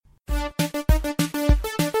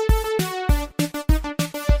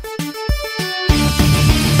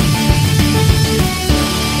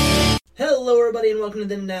and welcome to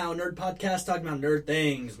the Now Nerd Podcast, talking about nerd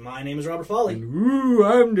things. My name is Robert Foley. Ooh,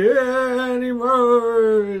 I'm Danny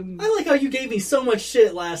Martin. I like how you gave me so much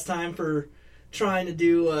shit last time for trying to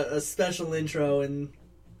do a special intro, and...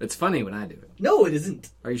 It's funny when I do it. No, it isn't.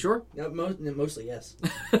 Are you sure? Mostly, yes.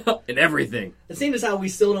 In everything. It seems as how we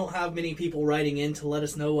still don't have many people writing in to let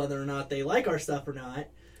us know whether or not they like our stuff or not.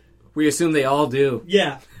 We assume they all do.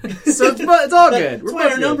 Yeah. So it's all good. That's why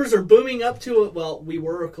our numbers are booming up to, we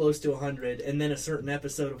were close to 100, and then a certain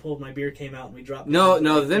episode of Hold My Beer came out and we dropped... No,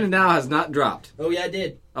 Then and Now has not dropped. Oh, yeah, it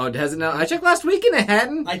did. Oh, it hasn't now? I checked last week and it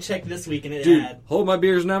hadn't. I checked this week and it Dude, had. Hold My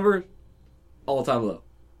Beer's number, all-time low.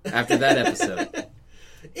 After that episode.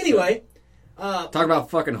 Anyway... Talk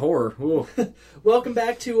about fucking horror. Ooh. Welcome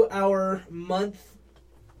back to our month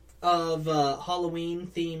of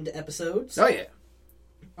Halloween-themed episodes. Oh, yeah.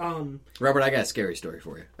 Robert, I got a scary story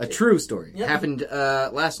for you. A true story. Yep. Happened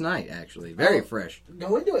last night, actually. Very fresh.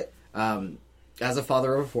 Go into it. As a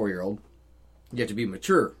father of a 4-year-old, you have to be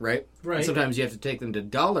mature, right? Right. And sometimes you have to take them to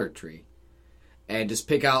Dollar Tree and just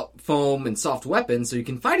pick out foam and soft weapons so you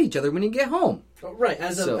can fight each other when you get home. Right,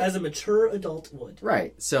 as a mature adult would.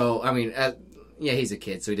 Right. So, I mean, he's a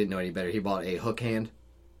kid, so he didn't know any better. He bought a hook hand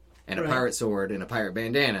and a pirate sword and a pirate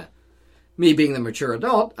bandana. Me being the mature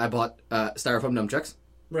adult, I bought styrofoam nunchucks,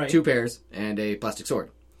 2 pairs, and a plastic sword.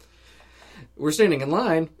 We're standing in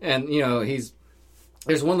line, and,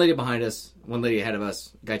 there's one lady behind us, one lady ahead of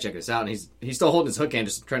us, guy checking us out, and he's still holding his hook hand,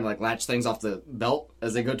 just trying to, latch things off the belt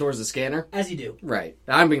as they go towards the scanner. As you do. Right.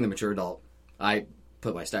 I'm being the mature adult. I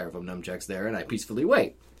put my styrofoam nunchucks there, and I peacefully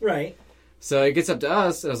wait. Right. So it gets up to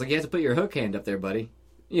us, and I was like, you have to put your hook hand up there, buddy.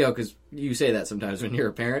 Because you say that sometimes when you're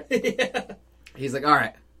a parent. Yeah. He's like, all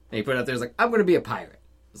right. And he put it up there, he's like, I'm going to be a pirate.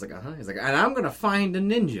 I was like, uh-huh. He's like, and I'm going to find a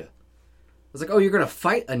ninja. I was like, oh, you're going to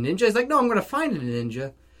fight a ninja? He's like, no, I'm going to find a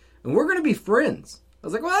ninja, and we're going to be friends. I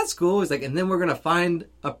was like, well, that's cool. He's like, and then we're going to find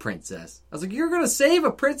a princess. I was like, you're going to save a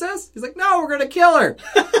princess? He's like, no, we're going to kill her.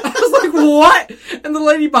 I was like, what? And the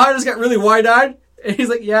lady behind us got really wide-eyed. And he's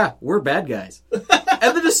like, yeah, we're bad guys.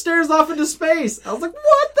 And then just stares off into space. I was like,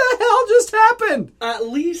 what the hell just happened? At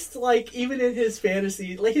least, even in his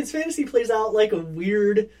fantasy, his fantasy plays out like a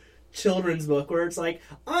weird children's book where it's like,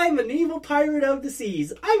 I'm an evil pirate of the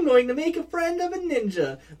seas. I'm going to make a friend of a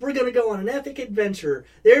ninja. We're going to go on an epic adventure.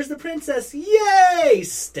 There's the princess. Yay!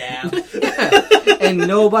 Stab. Yeah. And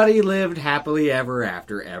nobody lived happily ever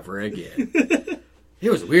after ever again.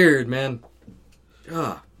 It was weird, man.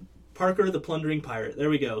 Ugh. Parker the Plundering Pirate. There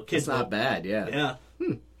we go. It's not bad, yeah.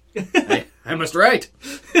 Yeah. I must write.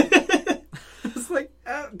 It's like,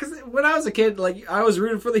 because when I was a kid, I was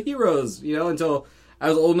rooting for the heroes, until I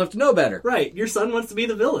was old enough to know better. Right. Your son wants to be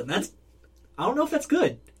the villain. I don't know if that's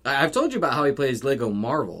good. I've told you about how he plays Lego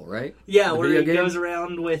Marvel, right? Yeah, where he goes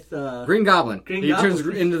around with... Green Goblin. He turns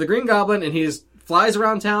into the Green Goblin, and he just flies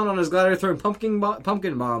around town on his glider throwing pumpkin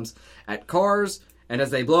bombs at cars. And as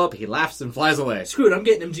they blow up, he laughs and flies away. Screw it, I'm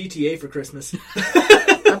getting him GTA for Christmas.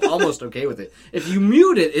 I'm almost okay with it. If you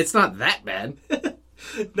mute it, it's not that bad.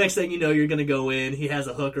 Next thing you know, you're going to go in. He has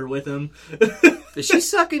a hooker with him. Is she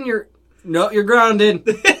sucking your... No, you're grounded.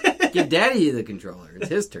 Give Daddy the controller. It's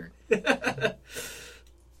his turn. Oh,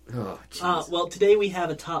 jeez. Well, today we have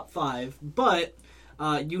a top 5, but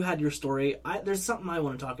you had your story. There's something I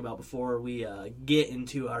want to talk about before we get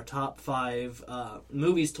into our top 5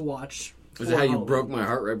 movies to watch. Is that how you broke my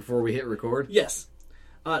heart right before we hit record? Yes.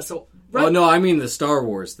 Oh, no, I mean the Star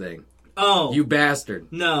Wars thing. Oh. You bastard.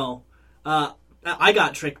 No. I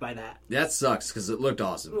got tricked by that. That sucks, because it looked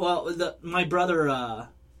awesome. Well, my brother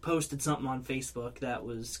posted something on Facebook that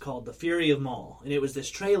was called The Fury of Maul, and it was this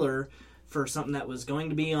trailer for something that was going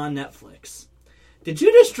to be on Netflix. Did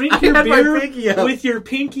you just drink your beer with your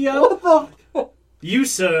pinky up? You,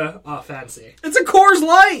 sir, are fancy. It's a Coors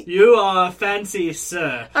Light! You are fancy,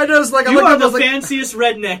 sir. I just, you are the fanciest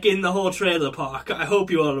redneck in the whole trailer park. I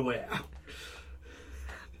hope you are aware.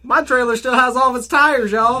 My trailer still has all of its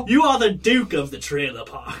tires, y'all. You are the Duke of the trailer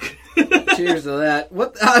park. Cheers to that.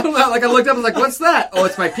 What? I don't know. I looked up and was like, what's that? Oh,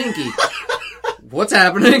 it's my pinky. What's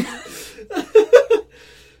happening?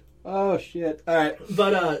 Oh, shit. All right.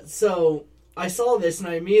 But, so... I saw this and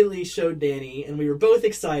I immediately showed Danny, and we were both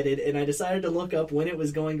excited, and I decided to look up when it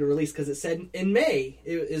was going to release, because it said in May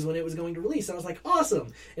is when it was going to release. And I was like,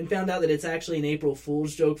 awesome! And found out that it's actually an April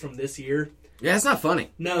Fool's joke from this year. Yeah, it's not funny.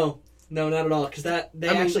 No, not at all, because they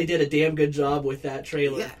actually did a damn good job with that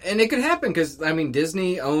trailer. Yeah, and it could happen, because,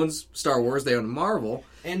 Disney owns Star Wars, they own Marvel.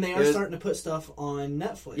 And they are starting to put stuff on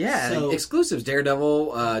Netflix. Yeah, so, exclusives.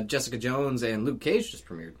 Daredevil, Jessica Jones, and Luke Cage just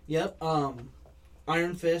premiered. Yep,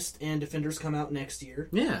 Iron Fist and Defenders come out next year.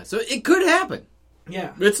 Yeah, so it could happen.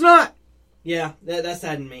 Yeah. It's not. Yeah, that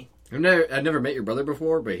saddened me. I've never met your brother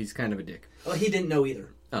before, but he's kind of a dick. Oh, he didn't know either.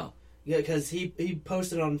 Oh. Yeah, because he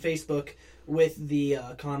posted on Facebook with the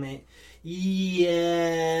comment,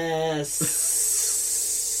 yes!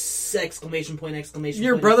 Exclamation point, exclamation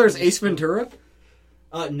Your point. brother's Ace Ventura?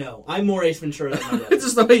 No. I'm more Ace Ventura than my brother. It's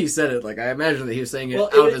just the way you said it. Like, I imagine that he was saying it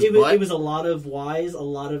out of his butt. It was a lot of Y's, a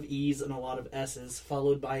lot of E's, and a lot of S's,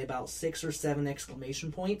 followed by about 6 or 7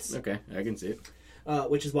 exclamation points. Okay, I can see it.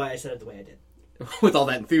 Which is why I said it the way I did. With all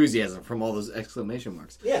that enthusiasm from all those exclamation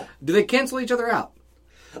marks. Yeah. Do they cancel each other out?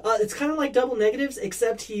 It's kind of like double negatives,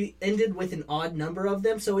 except he ended with an odd number of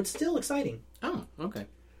them, so it's still exciting. Oh, okay.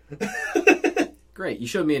 Great. You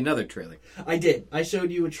showed me another trailer. I did. I showed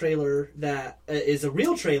you a trailer that is a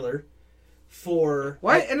real trailer for...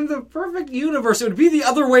 Why? And in the perfect universe, it would be the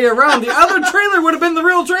other way around. The other trailer would have been the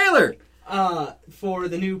real trailer. For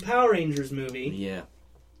the new Power Rangers movie. Yeah.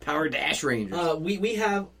 Power Dash Rangers. We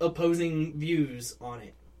have opposing views on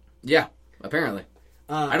it. Yeah, apparently.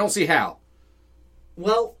 I don't see how.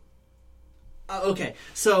 Well, okay.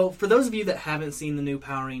 So, for those of you that haven't seen the new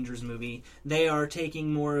Power Rangers movie, they are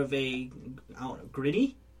taking more of a, I don't know,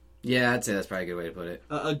 gritty? Yeah, I'd say that's probably a good way to put it.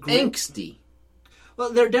 Angsty.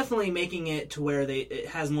 Well, they're definitely making it to where it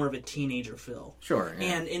has more of a teenager feel. Sure.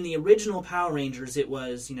 Yeah. And in the original Power Rangers, it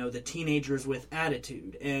was, the teenagers with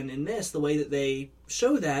attitude. And in this, the way that they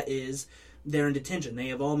show that is they're in detention. They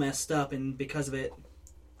have all messed up, and because of it,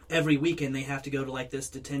 every weekend they have to go to, like, this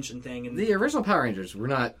detention thing. And the original Power Rangers were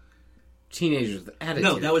not teenagers with attitude.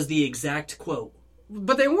 No, that was the exact quote.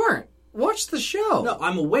 But they weren't. Watch the show. No,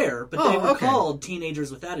 I'm aware, but they were called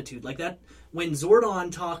teenagers with attitude. Like that, when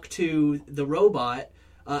Zordon talked to the robot,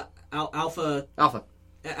 Alpha.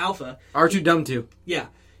 R2 Dumb 2. Yeah.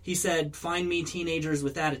 He said, "Find me teenagers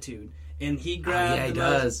with attitude." And he grabbed... yeah, he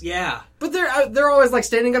does. Yeah. But they're always, like,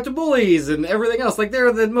 standing up to bullies and everything else. Like,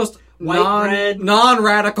 they're the most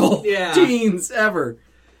non-radical teens ever.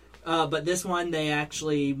 But this one, they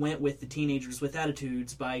actually went with the teenagers with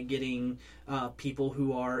attitudes by getting people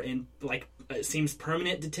who are in, like, it seems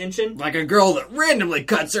permanent detention. Like a girl that randomly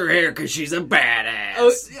cuts her hair because she's a badass.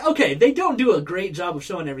 Oh, okay, they don't do a great job of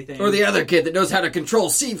showing everything. Or the other kid that knows how to control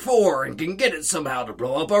C4 and can get it somehow to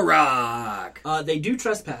blow up a rock. They do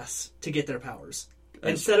trespass to get their powers.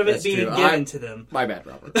 Instead of it being given to them. My bad,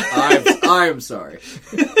 Robert. I'm sorry.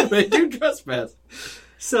 They do trespass.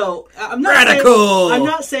 So I'm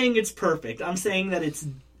not saying it's perfect. I'm saying that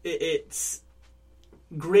it's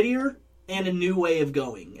grittier and a new way of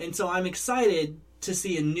going. And so I'm excited to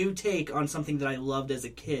see a new take on something that I loved as a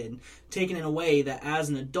kid, taken in a way that as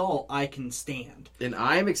an adult I can stand. And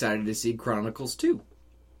I'm excited to see Chronicles 2.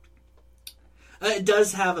 It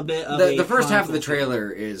does have a bit of the first half of the trailer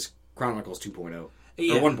is Chronicles 2.0.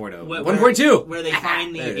 Yeah, or 1.0. 1.2! Where they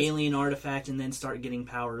find the alien artifact and then start getting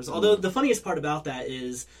powers. Although the funniest part about that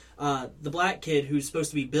is the black kid who's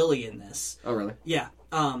supposed to be Billy in this. Oh, really? Yeah.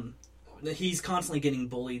 He's constantly getting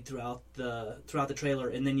bullied throughout the trailer,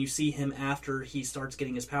 and then you see him after he starts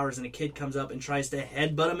getting his powers, and a kid comes up and tries to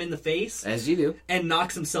headbutt him in the face. As you do. And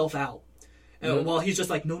knocks himself out. While he's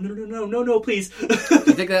just like, no, please. Do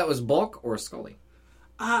you think that was Bulk or Scully?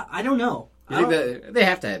 I don't know. You think that they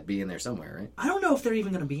have to be in there somewhere, right? I don't know if they're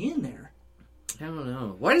even going to be in there. I don't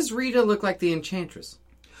know. Why does Rita look like the Enchantress?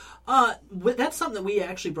 That's something that we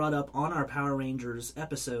actually brought up on our Power Rangers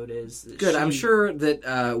episode. Good. I'm sure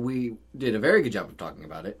that we did a very good job of talking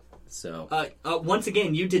about it. So once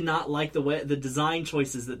again, you did not like the design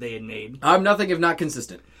choices that they had made. I'm nothing if not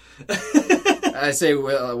consistent. I say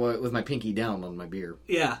with my pinky down on my beer.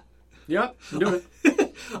 Yeah. Yep, I'm doing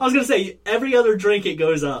it. I was going to say, every other drink it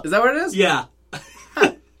goes up. Is that what it is? Yeah.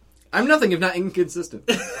 I'm nothing if not inconsistent.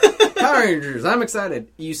 Power Rangers, I'm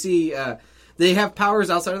excited. You see, they have powers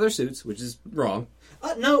outside of their suits, which is wrong.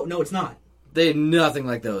 No, it's not. They had nothing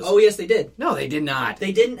like those. Oh, yes, they did. No, they did not.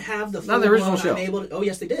 They didn't have the full... Not the original show. Oh,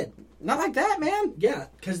 yes, they did. Not like that, man. Yeah,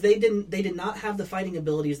 because they did not have the fighting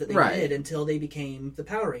abilities that they did until they became the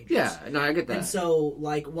Power Rangers. Yeah, no, I get that. And so,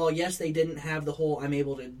 like, while yes, they didn't have the whole I'm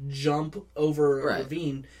able to jump over a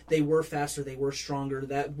ravine, they were faster, they were stronger.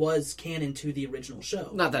 That was canon to the original show.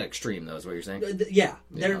 Not that extreme, though, is what you're saying? Yeah,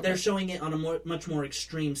 they're showing it on a much more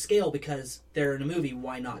extreme scale because they're in a movie.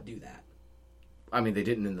 Why not do that? I mean, they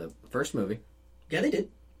didn't in the first movie. Yeah, they did.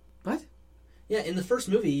 What? Yeah, in the first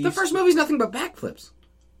movie... The first movie's nothing but backflips.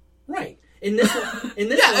 Right. In this one...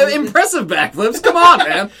 Impressive backflips. Come on,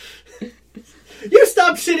 man. You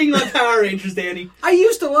stop shitting on Power Rangers, Danny. I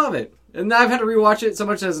used to love it. And I've had to rewatch it so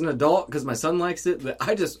much as an adult because my son likes it that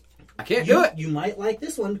I can't do it. You might like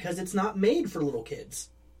this one because it's not made for little kids.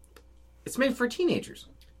 It's made for teenagers.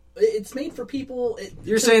 it's made for people.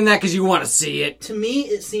 You're saying that because you want to see it. To me,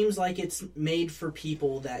 it seems like it's made for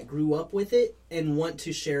people that grew up with it and want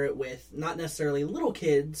to share it with not necessarily little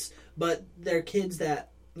kids, but they're kids that,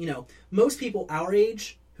 most people our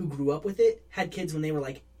age who grew up with it had kids when they were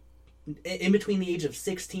like in between the age of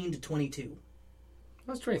 16 to 22.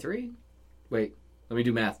 I was 23. Wait, let me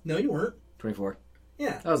do math. No, you weren't. 24.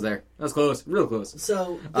 Yeah. I was there. I was close. Real close.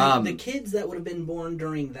 So the kids that would have been born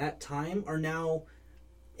during that time are now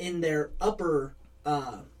in their upper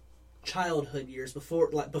childhood years,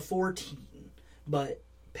 before teen, but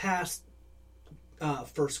past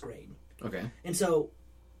first grade. Okay. And so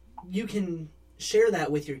you can share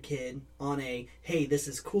that with your kid on a, hey, this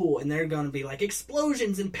is cool, and they're going to be like,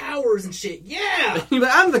 explosions and powers and shit, yeah!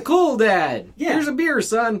 I'm the cool dad. Yeah. Here's a beer,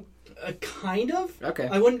 son. Kind of. Okay.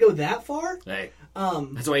 I wouldn't go that far. Hey.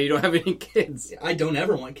 That's why you don't have any kids. I don't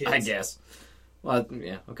ever want kids. I guess. Well,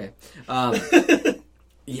 yeah, okay.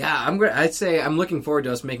 Yeah, I'd say I'm looking forward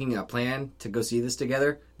to us making a plan to go see this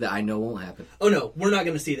together that I know won't happen. Oh, no, we're not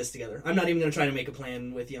going to see this together. I'm not even going to try to make a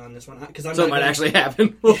plan with you on this one. So it might actually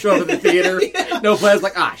happen. We'll show up at the theater. Yeah. No plans,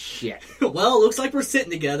 like, shit. Well, it looks like we're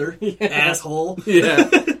sitting together, asshole. Yeah.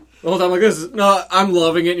 The whole time, like, I'm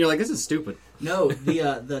loving it, and you're like, this is stupid. No,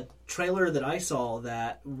 the trailer that I saw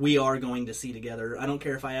that we are going to see together, I don't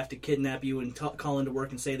care if I have to kidnap you and call into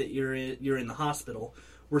work and say that you're in the hospital,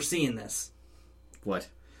 we're seeing this. What?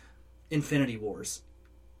 Infinity Wars.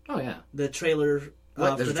 Oh, yeah. The trailer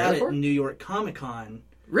for that at New York Comic Con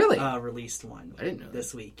really released one. I didn't know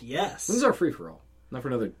this week. Yes. When's our free-for-all? Not for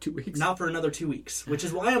another 2 weeks? Not for another 2 weeks, which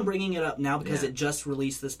is why I'm bringing it up now because it just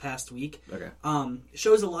released this past week. Okay.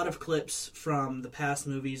 Shows a lot of clips from the past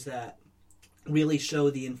movies that really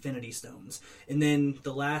show the Infinity Stones. And then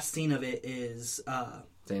the last scene of it is...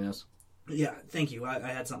 Thanos. Yeah, thank you. I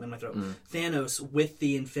had something in my throat. Thanos with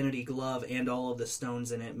the Infinity Glove and all of the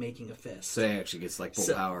stones in it making a fist. So he actually gets, like,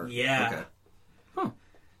 full power. Yeah. Okay. Huh.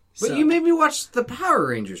 But you made me watch the Power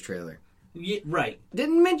Rangers trailer. Yeah, right.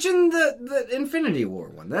 Didn't mention the Infinity War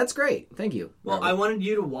one. That's great. Thank you. Well, Robert. I wanted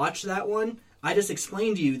you to watch that one. I just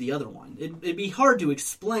explained to you the other one. It'd be hard to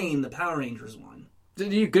explain the Power Rangers one.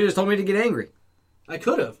 You could have just told me to get angry. I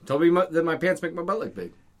could have. Told me that my pants make my butt look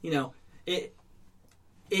big.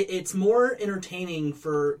 It's more entertaining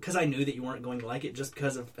because I knew that you weren't going to like it just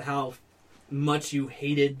because of how much you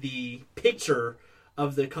hated the picture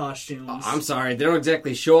of the costumes. I'm sorry, they don't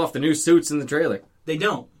exactly show off the new suits in the trailer. They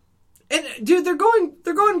don't. And dude, they're going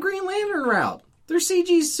Green Lantern route. They're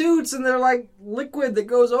CG suits and they're like liquid that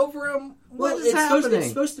goes over them. What is happening? It's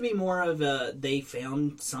supposed to be more of a they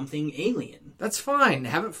found something alien. That's fine.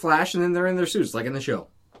 Have it flash and then they're in their suits like in the show.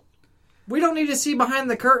 We don't need to see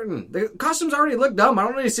behind the curtain. The costumes already look dumb. I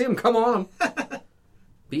don't need to see them come on them.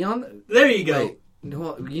 Beyond. There you go. Wait,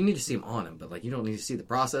 well, you need to see them on them, but like you don't need to see the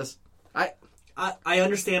process. I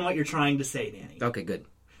understand what you're trying to say, Danny. Okay, good.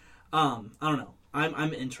 I don't know.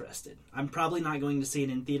 I'm interested. I'm probably not going to see it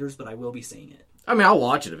in theaters, but I will be seeing it. I mean, I'll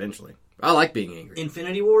watch it eventually. I like being angry.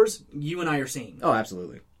 Infinity Wars, you and I are seeing. Oh,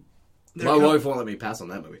 absolutely. My wife won't let me pass on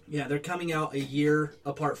that movie. Yeah, they're coming out a year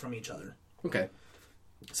apart from each other. Okay.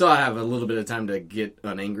 So I have a little bit of time to get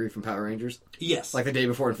unangry from Power Rangers? Yes. Like the day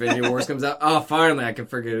before Infinity Wars comes out. Oh, finally I can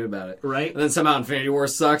forget about it. Right. And then somehow Infinity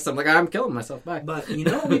Wars sucks. I'm like, I'm killing myself. Bye. But you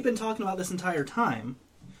know what we've been talking about this entire time?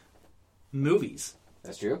 Movies.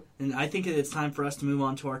 That's true. And I think it's time for us to move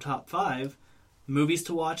on to our top 5 movies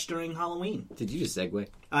to watch during Halloween. Did you just segue?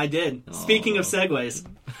 I did. Aww. Speaking of segues.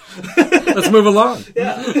 Let's move along.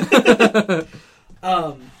 Yeah.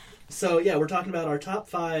 So, yeah, we're talking about our top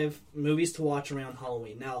 5 movies to watch around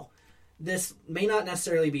Halloween. Now, this may not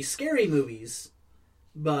necessarily be scary movies,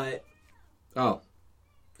 but... Oh.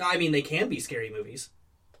 I mean, they can be scary movies,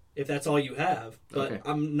 if that's all you have. But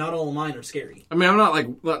okay. Not all of mine are scary. I mean, I'm not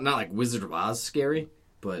like Wizard of Oz scary,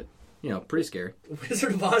 but, pretty scary.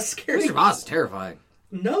 Wizard of Oz scary? Wizard of Oz is terrifying.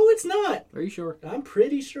 No, it's not. Are you sure? I'm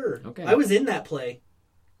pretty sure. Okay. I was in that play.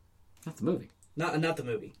 Not the movie. Not the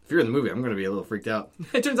movie. If you're in the movie, I'm going to be a little freaked out.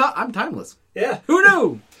 It turns out I'm timeless. Yeah. Who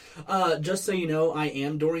knew? Just so you know, I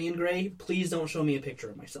am Dorian Gray. Please don't show me a picture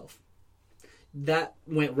of myself. That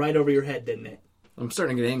went right over your head, didn't it? I'm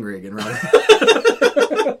starting to get angry again, Robert.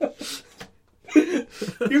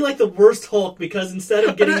 You're like the worst Hulk because instead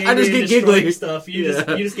of getting angry I just and get destroying giggly stuff, you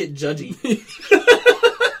just get judgy.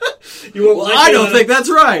 I don't think that's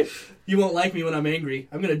right. You won't like me when I'm angry.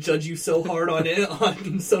 I'm going to judge you so hard on it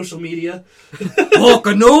on social media. Hulk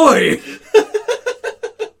annoyed.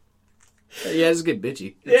 Yeah, just get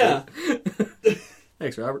bitchy. That's it.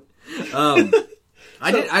 Thanks, Robert.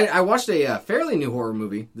 I watched a fairly new horror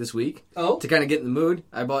movie this week. Oh, to kind of get in the mood.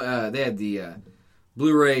 I bought. They had the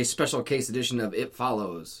Blu-ray special case edition of It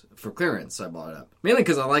Follows for clearance. I bought it up. Mainly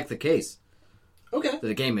because I like the case Okay. that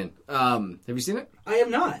it came in. Have you seen it? I have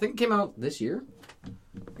not. I think it came out this year.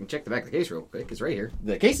 I can check the back of the case real quick. It's right here.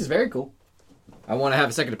 The case is very cool. I want to have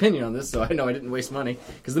a second opinion on this, so I know I didn't waste money.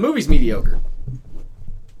 Because the movie's mediocre.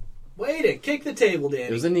 Way to kick the table, Danny.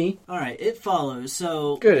 It was a knee. All right, It Follows.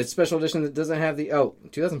 So Good. It's a special edition that doesn't have the...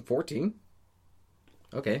 2014?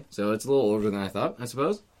 Okay, so it's a little older than I thought, I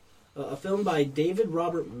suppose. a film by David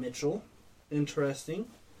Robert Mitchell. Interesting.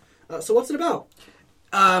 So what's it about?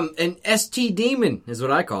 An ST demon is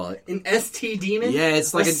what I call it. An ST demon? Yeah,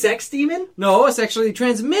 it's like a sex demon? No, a sexually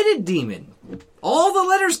transmitted demon. All the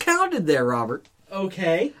letters counted there, Robert.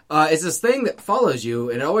 Okay. It's this thing that follows you,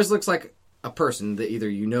 and it always looks like a person that either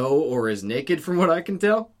you know or is naked, from what I can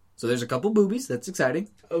tell. So there's a couple boobies. That's exciting.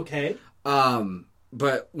 Okay.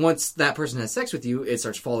 But once that person has sex with you, it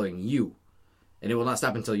starts following you. And it will not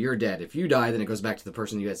stop until you're dead. If you die, then it goes back to the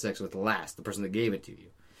person you had sex with last, the person that gave it to you.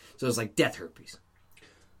 So it's like death herpes.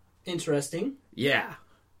 Interesting. Yeah.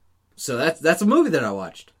 So that's a movie that I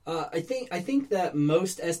watched. I think that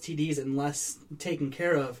most STDs, unless taken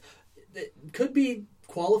care of, could be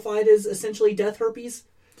qualified as essentially death herpes.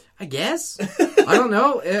 I guess. I don't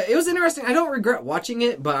know. It was interesting. I don't regret watching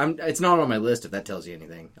it, but it's not on my list if that tells you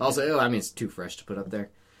anything. Also, I mean, it's too fresh to put up there.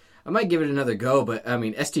 I might give it another go, but I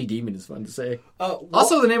mean, ST Demon is fun to say.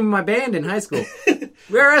 Also, the name of my band in high school.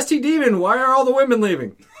 We're ST Demon. Why are all the women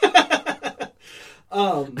leaving?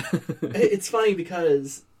 It's funny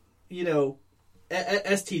because, you know,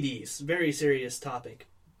 STDs, very serious topic.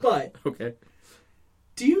 But okay,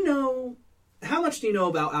 how much do you know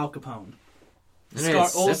about Al Capone?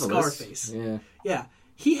 Old Scarface. Yeah. Yeah.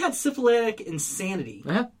 He had syphilitic insanity.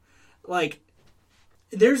 Uh-huh. Like,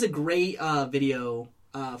 there's a great video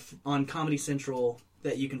on Comedy Central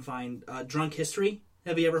that you can find, Drunk History.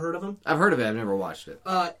 Have you ever heard of him? I've heard of it. I've never watched it.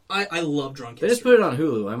 I love Drunk History. They just put it on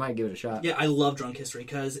Hulu. I might give it a shot. Yeah, I love Drunk History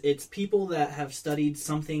because it's people that have studied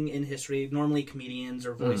something in history, normally comedians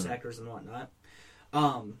or voice actors and whatnot.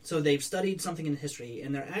 So they've studied something in history,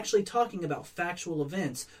 and they're actually talking about factual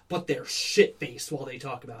events, but they're shit-faced while they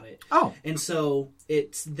talk about it. Oh. And so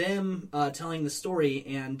it's them telling the story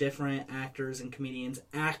and different actors and comedians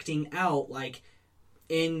acting out, like,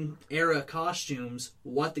 in era costumes,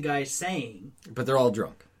 what the guy's saying. But they're all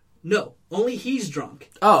drunk. No, only he's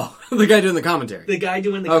drunk. Oh, the guy doing the commentary. The guy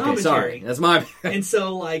doing the commentary. Okay, sorry. That's my... And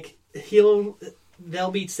so, like,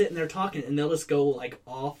 they'll be sitting there talking, and they'll just go, like,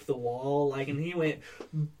 off the wall, like, and he went,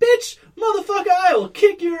 "Bitch, motherfucker, I will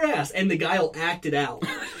kick your ass," and the guy will act it out.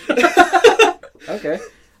 Okay,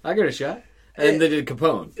 I got a shot. And they did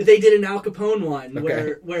Capone. They did an Al Capone one,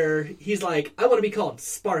 Okay. where he's like, "I want to be called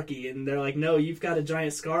Sparky," and they're like, "No, you've got a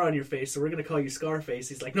giant scar on your face, so we're going to call you Scarface."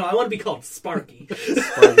 He's like, "No, I want to be called Sparky."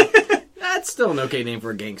 That's still an okay name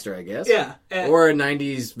for a gangster, I guess. Yeah. Or a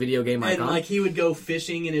 90s video game icon. And, like, he would go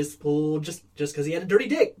fishing in his pool just because he had a dirty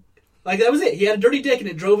dick. Like, that was it. He had a dirty dick, and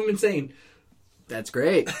it drove him insane. That's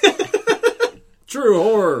great. True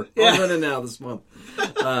horror. Yeah. I'm running now this month.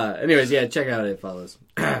 Anyways, yeah, check out It Follows.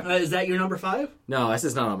 Is that your number 5? No, it's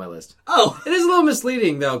just not on my list. Oh. It is a little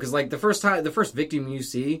misleading, though, because, like, the first victim you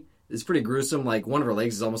see is pretty gruesome. Like, one of her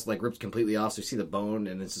legs is almost, like, ripped completely off, so you see the bone,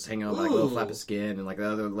 and it's just hanging on, like, a little flap of skin, and, like, the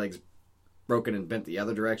other leg's broken and bent the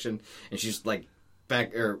other direction, and she's, like,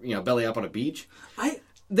 back, or, you know, belly up on a beach. I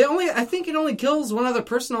think it only kills one other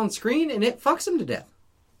person on screen, and it fucks him to death.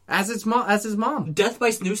 As his mom. Death by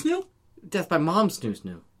Snoo Snoo? Death by Mom Snoo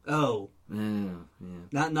Snoo. Oh.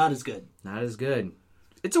 Yeah. Not as good. Not as good.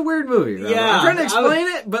 It's a weird movie, right? Yeah. I'm trying to explain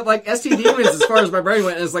it, but, like, ST Demons, as far as my brain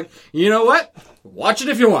went, it's like, you know what? Watch it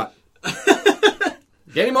if you want.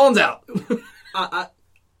 Danny Mullins out.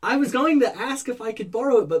 I was going to ask if I could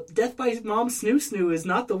borrow it, but Death by Mom Snoo Snoo is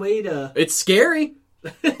not the way to... It's scary.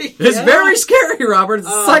 It's very scary, Robert. It's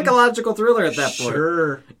a psychological thriller at that point.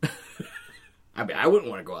 Sure. I mean, I wouldn't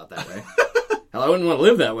want to go out that way. Hell, I wouldn't want to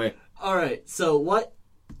live that way. All right, so what...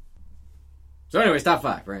 So anyways, top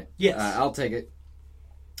 5, right? Yes. I'll take it.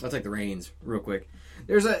 I'll take the reins real quick.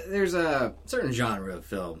 There's a certain genre of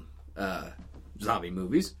film, zombie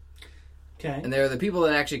movies. Okay. And they're the people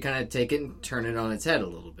that actually kind of take it and turn it on its head a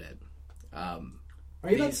little bit. Are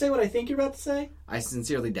you about to say what I think you're about to say? I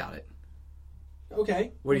sincerely doubt it.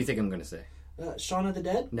 Okay. What do you think I'm going to say? Shaun of the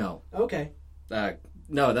Dead? No. Okay.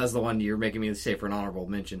 No, that's the one you're making me say for an honorable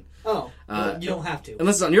mention. Oh, well, you don't have to.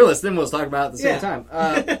 Unless it's on your list, then we'll talk about it at the same time.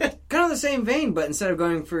 Kind of the same vein, but instead of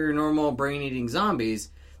going for your normal brain-eating zombies,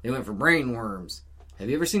 they went for brain worms. Have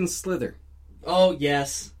you ever seen Slither? Oh,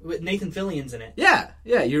 yes. With Nathan Fillion's in it. Yeah.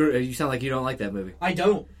 You sound like you don't like that movie. I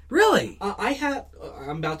don't. Really?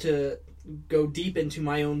 I'm about to go deep into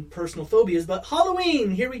my own personal phobias, but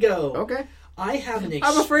Halloween, here we go. Okay. I have an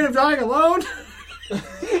I'm afraid of dying alone.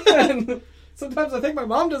 And sometimes I think my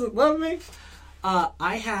mom doesn't love me.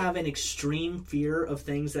 I have an extreme fear of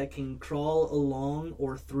things that can crawl along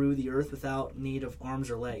or through the earth without need of arms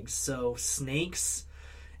or legs. So snakes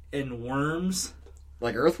and worms.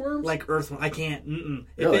 Like earthworms? Like earthworms. I can't.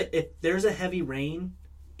 Really? If there's a heavy rain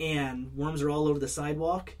and worms are all over the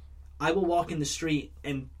sidewalk, I will walk in the street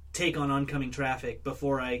and take on oncoming traffic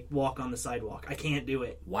before I walk on the sidewalk. I can't do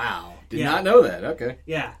it. Wow. Did not know that. Okay.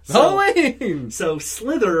 Yeah. Halloween! So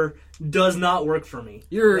Slither does not work for me.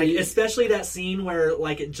 Especially that scene where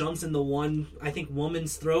like it jumps in the one, I think,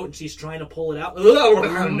 woman's throat and she's trying to pull it out.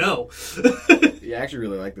 No. You actually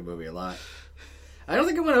really like the movie a lot. I don't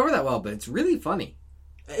think it went over that well, but it's really funny.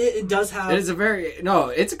 It does have... It's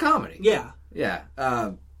a comedy. Yeah. Yeah.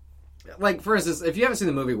 Like, for instance, if you haven't seen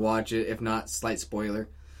the movie, watch it. If not, slight spoiler.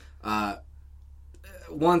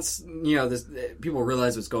 Once, people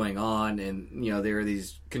realize what's going on, and, there are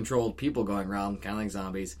these controlled people going around, kind of like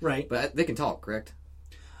zombies. Right. But they can talk, correct?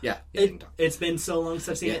 Yeah, they can talk. It's been so long since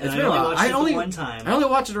I've seen it, and it's been a while. I only watched it one time. I only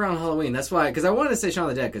watched it around Halloween. That's why, because I wanted to say Shaun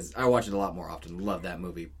of the Dead, because I watch it a lot more often. Love that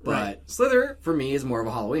movie. But right. Slither, for me, is more of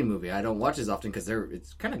a Halloween movie. I don't watch it as often, because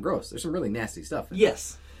it's kind of gross. There's some really nasty stuff in it.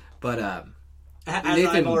 Yes. But, as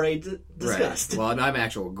I've already discussed. Right. Well, I'm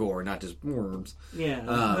actual gore, not just worms.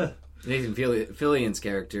 Yeah. Nathan Fillion's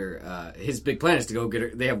character, his big plan is to go get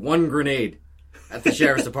her. They have one grenade at the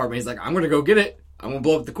sheriff's department. He's like, I'm going to go get it. I'm going to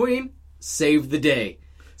blow up the queen. Save the day.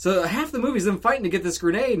 So half the movie is them fighting to get this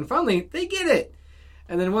grenade, and finally, they get it.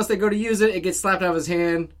 And then once they go to use it, it gets slapped out of his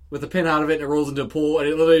hand with a pin out of it, and it rolls into a pool, and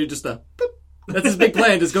it literally just boop. That's his big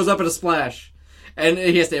plan. Just goes up in a splash. And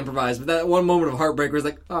he has to improvise. But that one moment of heartbreak where he's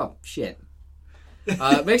like, oh, shit.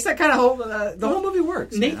 Makes that kind of the whole movie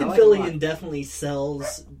works. Nathan Fillion definitely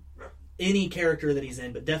sells any character that he's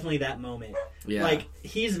in, but definitely that moment. Yeah. Like,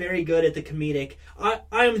 he's very good at the comedic. I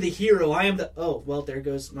am the hero. I am the... Oh, well, there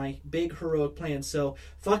goes my big heroic plan. So,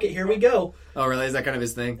 fuck it, here we go. Oh, really? Is that kind of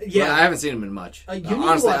his thing? Yeah. Well, I haven't seen him in much.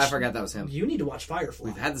 Honestly, I forgot that was him. You need to watch Firefly.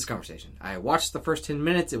 We've had this conversation. I watched the first 10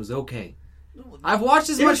 minutes. It was okay. I've watched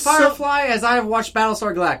as much Firefly as I have watched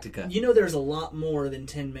Battlestar Galactica. You know there's a lot more than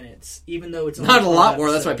 10 minutes, even though it's... Not a lot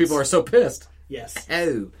more. That's why people are so pissed. Yes.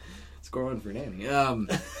 Oh. Score one for Nanny.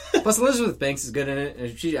 Plus, Elizabeth Banks is good in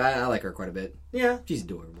it. I like her quite a bit. Yeah. She's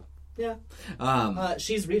adorable. Yeah.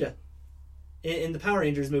 She's Rita in the Power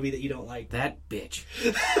Rangers movie that you don't like. That bitch.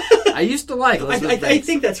 I used to like Elizabeth Banks. I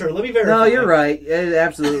think that's her. Let me verify. No, you're right. It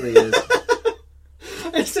absolutely is.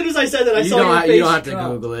 As soon as I said that, I saw your face. You don't have to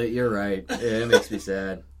Google it. You're right. It makes me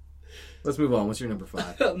sad. Let's move on. What's your number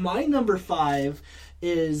 5? My number 5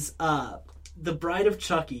 is The Bride of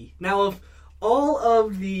Chucky. Now, of all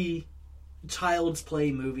of the Child's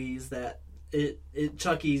Play movies that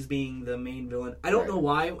Chucky's being the main villain, I don't know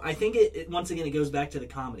why. I think it once again it goes back to the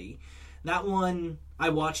comedy. That one I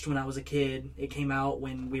watched when I was a kid. It came out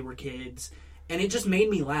when we were kids, and it just made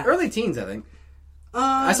me laugh. Early teens, I think.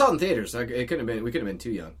 I saw it in theaters, so we couldn't have been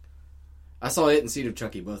too young. I saw it and Seed of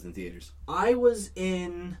Chucky both in theaters. I was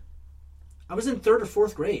in 3rd or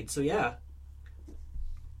 4th grade, so yeah.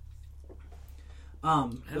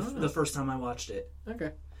 The first time I watched it.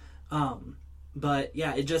 Okay. But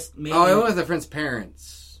yeah, it just made. Oh, it was the friend's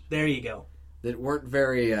parents. There you go. That weren't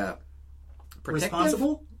very protective.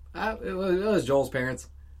 Responsible. It was Joel's parents.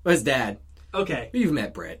 It was his dad. Okay. You've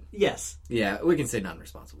met Brett. Yes. Yeah, we can say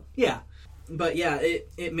non-responsible. Yeah, but yeah,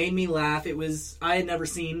 it made me laugh. I had never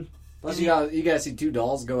seen. Plus, you guys see 2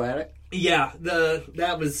 dolls go at it. Yeah,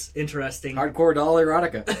 that was interesting. Hardcore doll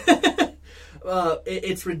erotica.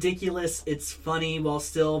 It's ridiculous. It's funny while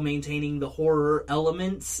still maintaining the horror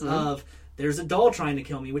elements of there's a doll trying to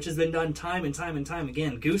kill me, which has been done time and time and time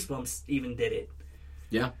again. Goosebumps even did it.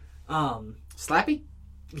 Yeah. Slappy?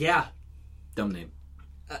 Yeah. Dumb name.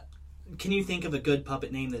 Can you think of a good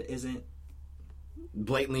puppet name that isn't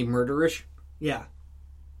blatantly murderish? Yeah.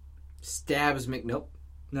 Stabs McNope.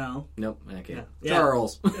 No. Nope. Okay. Yeah.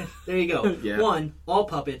 Charles. There you go. Yeah. One, all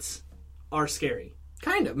puppets are scary.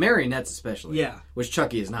 Kind of. Marionettes especially. Yeah. Which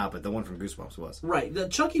Chucky is not, but the one from Goosebumps was. Right. The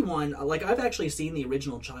Chucky one, like, I've actually seen the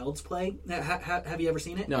original Child's Play. Have you ever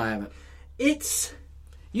seen it? No, I haven't.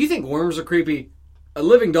 You think worms are creepy? A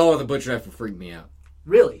living doll with a butcher knife would freak me out.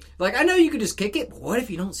 Really? Like, I know you could just kick it, but what if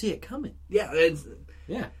you don't see it coming? Yeah.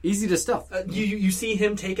 Yeah, easy to stealth. You see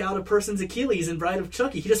him take out a person's Achilles in Bride of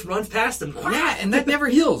Chucky. He just runs past him. Yeah, and that never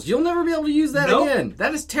heals. You'll never be able to use that again.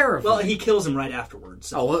 That is terrifying. Well, he kills him right afterwards.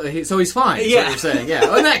 So. Oh, well, so he's fine. Is what you're saying. Yeah,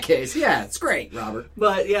 well, in that case, yeah, it's great, Robert.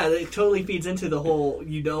 But yeah, it totally feeds into the whole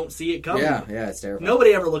you don't see it coming. Yeah, it's terrifying.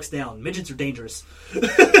 Nobody ever looks down. Midgets are dangerous.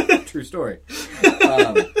 True story.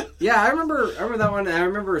 Yeah, I remember that one. I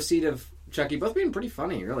remember Seed of Chucky both being pretty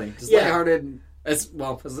funny, really. Just lighthearted, as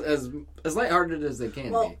lighthearted as they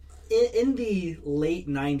can be. In the late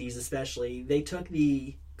 90s especially, they took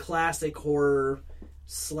the classic horror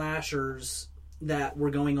slashers that were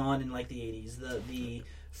going on in like the 80s. The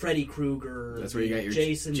Freddy Krueger. That's where you got your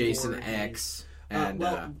Jason X.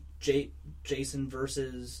 And, Jason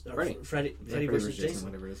versus Freddy versus Jason.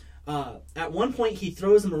 Whatever it is. At one point, he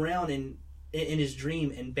throws him around in his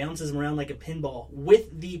dream and bounces him around like a pinball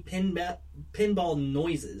with the pinball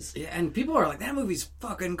noises. Yeah, and people are like, that movie's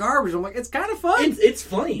fucking garbage. I'm like, it's kind of fun. It's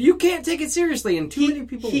funny. You can't take it seriously, and too many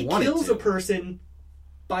people want it to. He kills a person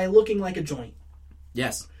by looking like a joint.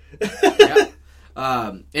 Yes. Yeah.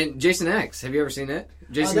 And Jason X, have you ever seen it?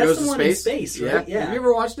 Jason Goes to Space? In space, right? Yeah. Have you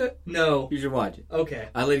ever watched it? No. You should watch it. Okay.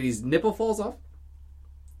 A lady's nipple falls off.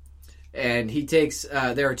 And he takes...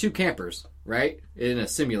 there are two campers, right? In a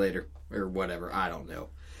simulator. Or whatever. I don't know.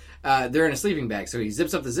 They're in a sleeping bag. So he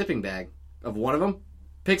zips up the zipping bag of one of them.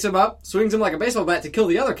 Picks him up. Swings him like a baseball bat to kill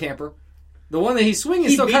the other camper. The one that he's swinging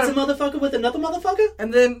he still beats kind of... a motherfucker with another motherfucker?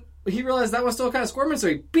 And then he realized that was still kind of squirming. So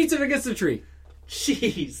he beats it against the tree.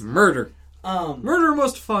 Jeez. Murder. Murder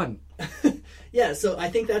most fun. Yeah, so I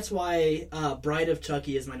think that's why Bride of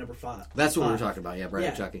Chucky is my number 5. That's what we were talking about, yeah, Bride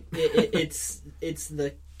of Chucky. It's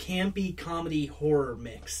the campy comedy horror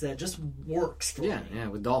mix that just works for me. Yeah,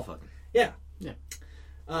 with doll fucking. Yeah. Yeah.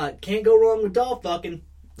 Can't go wrong with doll fucking.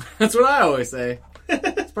 That's what I always say.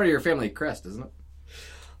 It's part of your family crest, isn't it?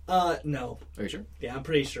 No. Are you sure? Yeah, I'm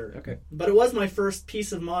pretty sure. Okay. But it was my first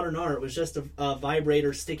piece of modern art. It was just a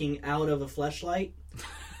vibrator sticking out of a fleshlight.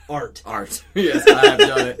 Art. Yes, I have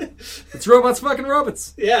done it. It's robots fucking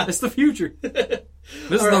robots. Yeah. It's the future. This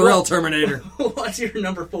is the real Terminator. What's your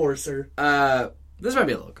number 4, sir? This might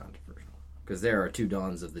be a little controversial. Because there are 2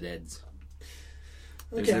 Dawns of the Deads.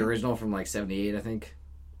 There's the original from like 78, I think.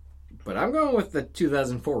 But I'm going with the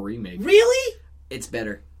 2004 remake. Really? It's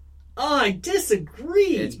better. Oh, I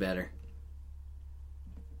disagree. It's better.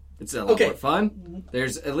 It's a lot more fun.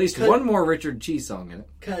 There's at least one more Richard Cheese song in it.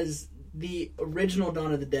 Because the original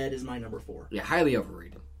Dawn of the Dead is my number 4. Yeah, highly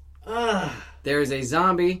overrated. There's a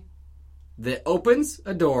zombie that opens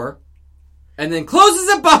a door and then closes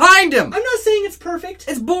it behind him. I'm not saying it's perfect.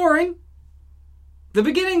 It's boring. The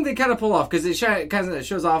beginning they kind of pull off because it kind of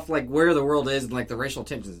shows off like where the world is and like the racial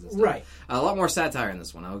tensions and stuff. Right. A lot more satire in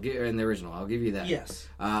this one. In the original. I'll give you that. Yes.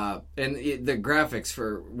 And the graphics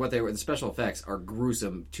for what they were, the special effects are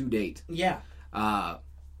gruesome to date. Yeah.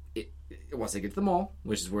 Once they get to the mall,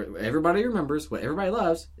 which is where everybody remembers, what everybody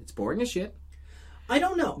loves, it's boring as shit. I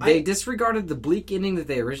don't know. They disregarded the bleak ending that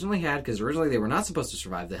they originally had because originally they were not supposed to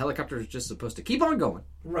survive. The helicopter was just supposed to keep on going.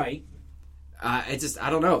 Right. It's just, I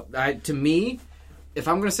don't know. To me, if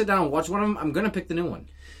I'm going to sit down and watch one of them, I'm going to pick the new one.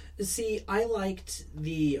 See, I liked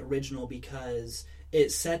the original because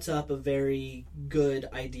it sets up a very good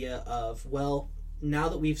idea of, well, now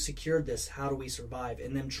that we've secured this, how do we survive?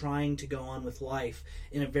 And them trying to go on with life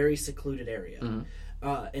in a very secluded area.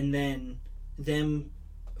 Mm-hmm. And then them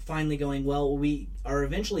finally going, well, we are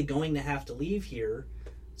eventually going to have to leave here,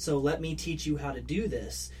 so let me teach you how to do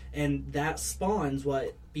this. And that spawns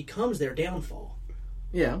what becomes their downfall.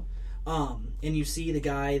 Yeah. And you see the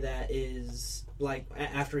guy that is, like,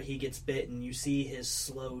 after he gets bitten, you see his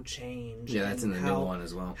slow change. Yeah, that's in the new one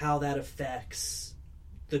as well. How that affects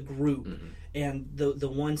the group. Mm-hmm. And the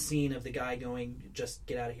one scene of the guy going, just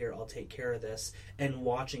get out of here, I'll take care of this, and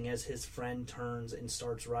watching as his friend turns and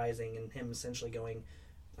starts rising, and him essentially going,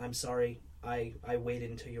 I'm sorry, I waited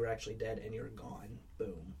until you were actually dead and you're gone.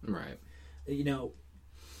 Boom. Right. You know,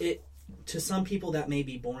 it to some people that may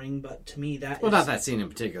be boring, but to me that not that scene in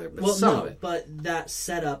particular, but some of it. But that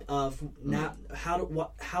setup of not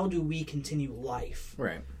how do we continue life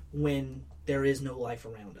when there is no life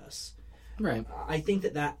around us. Right. I think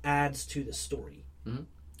that adds to the story. Mm-hmm.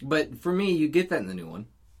 But for me, you get that in the new one.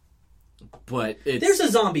 But there's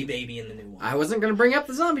a zombie baby in the new one. I wasn't going to bring up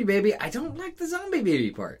the zombie baby. I don't like the zombie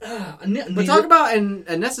baby part. But talk about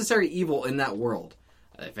a necessary evil in that world.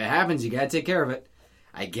 If it happens, you got to take care of it.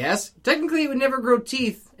 I guess. Technically, it would never grow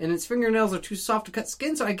teeth, and its fingernails are too soft to cut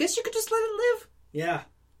skin, so I guess you could just let it live. Yeah.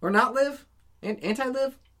 Or not live.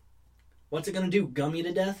 Anti-live. What's it going to do? Gum you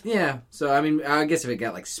to death? Yeah. So, I mean, I guess if it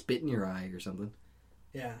got, like, spit in your eye or something.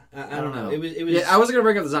 Yeah. I don't know. It was. Yeah, I wasn't going to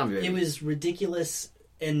bring up the zombie baby. It was ridiculous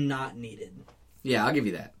and not needed. Yeah, I'll give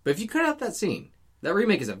you that. But if you cut out that scene, that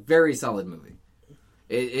remake is a very solid movie.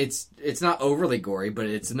 It's not overly gory, but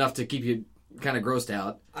it's enough to keep you kind of grossed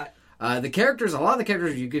out. The characters, a lot of the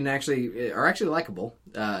characters you can are actually likable.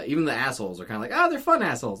 Even the assholes are kind of like, they're fun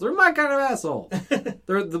assholes. They're my kind of asshole.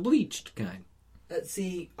 They're the bleached kind.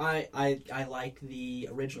 See, I like the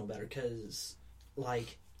original better because,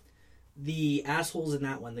 like, the assholes in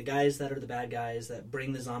that one, the guys that are the bad guys that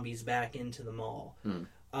bring the zombies back into the mall,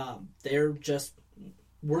 they're just,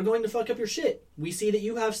 we're going to fuck up your shit. We see that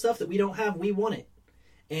you have stuff that we don't have. We want it.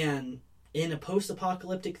 And in a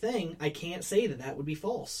post-apocalyptic thing, I can't say that would be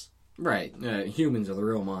false. Right. Humans are the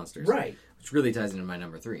real monsters. Right. Which really ties into my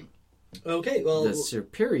number 3. Okay, well... The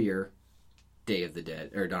superior Day of the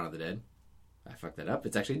Dead, or Dawn of the Dead. I fucked that up.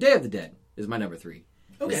 It's actually Day of the Dead is my number 3.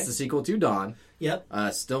 Okay. It's the sequel to Dawn. Yep.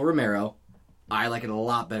 Still Romero. I like it a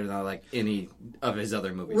lot better than I like any of his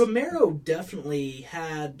other movies. Romero definitely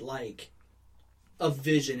had, like, a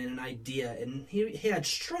vision and an idea, and he had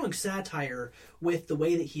strong satire with the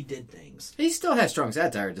way that he did things. He still has strong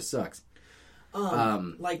satire, it just sucks.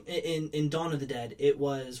 Like in Dawn of the Dead, it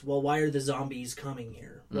was, well, why are the zombies coming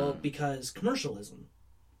here? Well, because commercialism.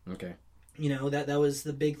 Okay. You know, that was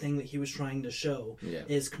the big thing that he was trying to show,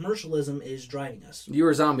 is commercialism is driving us. You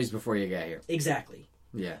were zombies before you got here. Exactly.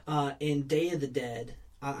 Yeah. In Day of the Dead,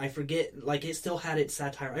 I forget, like, it still had its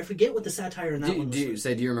satire. I forget what the satire in that one was.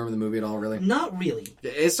 Do you remember the movie at all, really? Not really.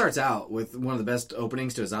 It starts out with one of the best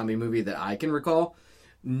openings to a zombie movie that I can recall.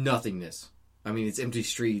 Nothingness. I mean, it's empty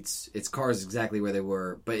streets. It's cars exactly where they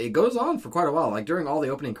were. But it goes on for quite a while. Like, during all the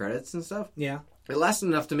opening credits and stuff. Yeah. It lasted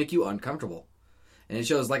enough to make you uncomfortable. And it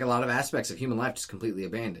shows, like, a lot of aspects of human life just completely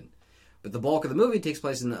abandoned. But the bulk of the movie takes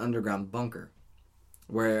place in the underground bunker.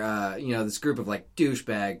 Where, this group of, like,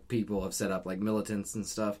 douchebag people have set up, like, militants and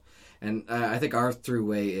stuff. And I think our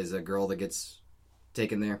throughway is a girl that gets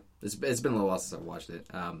taken there. It's been a little while since I've watched it.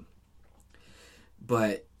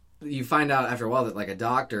 But you find out after a while that, like, a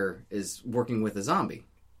doctor is working with a zombie.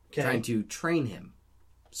 Okay. Trying to train him.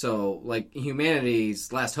 So, like,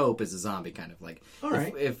 humanity's last hope is a zombie, kind of. Like, all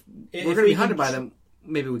right. If we're going to be hunted by them,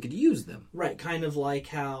 maybe we could use them. Right, kind of like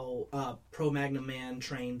how Pro-Magnum Man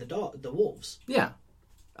trained the wolves. Yeah.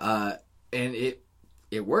 And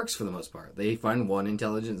it works for the most part. They find one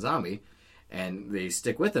intelligent zombie, and they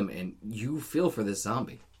stick with him, and you feel for this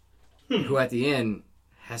zombie, who at the end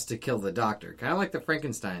has to kill the doctor. Kind of like the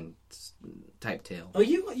Frankenstein type tale. Oh,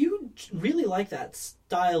 you really like that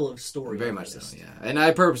style of story. Very much so, yeah. And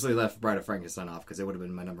I purposely left Bride of Frankenstein off, because it would have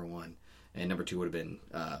been my number 1, and number 2 would have been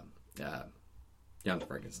Young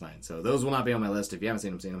Frankenstein. So those will not be on my list. If you haven't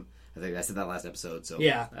seen them. I think I said that last episode, so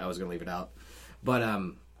yeah. I was going to leave it out. But,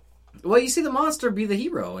 well, you see the monster be the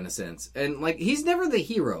hero, in a sense. And, like, he's never the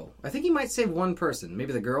hero. I think he might save one person,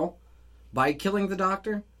 maybe the girl, by killing the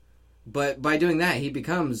doctor. But by doing that, he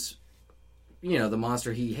becomes, the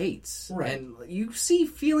monster he hates. Right. And you see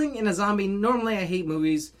feeling in a zombie. Normally, I hate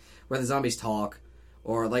movies where the zombies talk.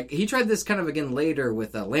 Or, like, he tried this kind of again later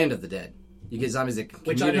with Land of the Dead. You get zombies that can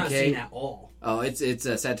communicate. Which I've not seen at all. Oh, it's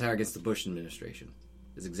a satire against the Bush administration.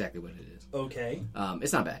 Is exactly what it is. Okay.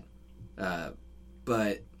 It's not bad.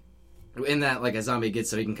 But in that, like, a zombie gets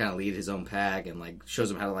so he can kind of lead his own pack and, like, shows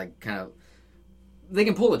them how to, like, kind of... They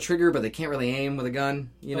can pull a trigger, but they can't really aim with a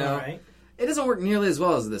gun, you know? Right. It doesn't work nearly as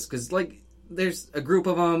well as this, because, like, there's a group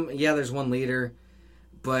of them. Yeah, there's one leader.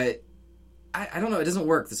 But, I don't know, it doesn't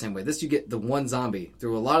work the same way. This, you get the one zombie.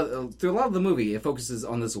 Through a lot of the movie, it focuses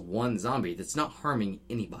on this one zombie that's not harming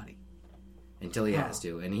anybody. Until he has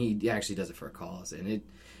to. And he actually does it for a cause. And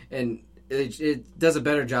it does a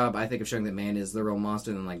better job, I think, of showing that man is the real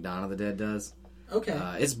monster than, like, Dawn of the Dead does. Okay.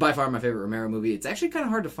 It's by far my favorite Romero movie. It's actually kind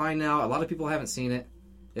of hard to find now. A lot of people haven't seen it.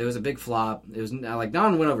 It was a big flop. It was, like,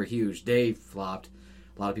 Dawn went over huge. Dave flopped.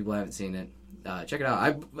 A lot of people haven't seen it. Check it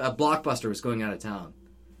out. A Blockbuster was going out of town.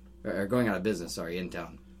 Or going out of business, in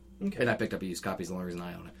town. Okay. And I picked up a used copy, the only reason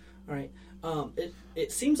I own it. All right.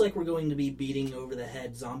 It seems like we're going to be beating over the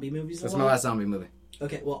head zombie movies That's my last zombie movie.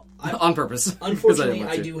 Okay, well... on purpose. Unfortunately,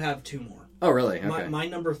 I do have 2 more. Oh, really? Okay. My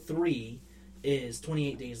number 3 is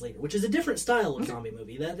 28 Days Later, which is a different style of zombie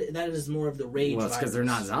movie. That is more of the rage. Well, it's because they're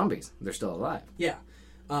not zombies. They're still alive. Yeah.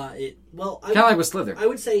 Kind of like with Slither. I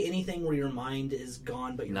would say anything where your mind is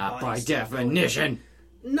gone, but your not body's by definition.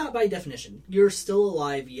 Not by definition. You're still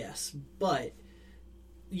alive, yes, but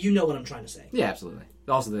you know what I'm trying to say. Yeah, absolutely.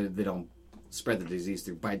 Also, they don't spread the disease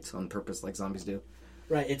through bites on purpose like zombies do.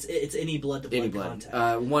 Right. It's any blood to blood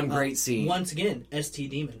contact. One great scene. Once again, ST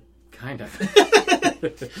Demon. Kind of.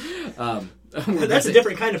 That's a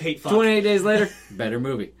different kind of hate fuck. 28 Days Later, better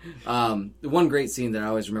movie. One great scene that I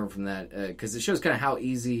always remember from that, because it shows kind of how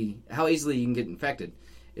easily you can get infected.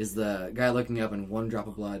 is the guy looking up and one drop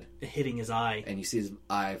of blood hitting his eye, and you see his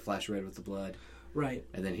eye flash red with the blood. Right.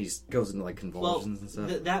 And then he goes into like convulsions and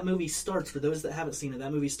stuff. That movie starts, for those that haven't seen it,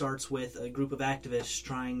 that movie starts with a group of activists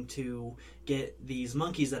trying to get these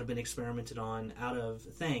monkeys that have been experimented on out of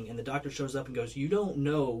the thing. And the doctor shows up and goes, "You don't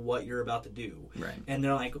know what you're about to do." Right. And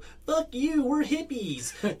they're like, "Fuck you, we're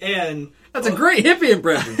hippies." And that's a great hippie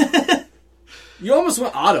impression. You almost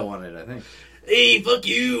went Otto on it, I think. "Hey, fuck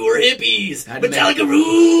you, we're hippies. Metallica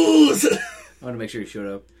rules." I want to make sure you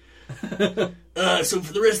showed up. So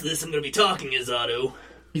for the rest of this, I'm going to be talking as Otto.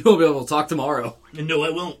 You won't be able to talk tomorrow. No, I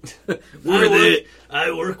won't.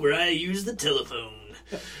 I work where I use the telephone.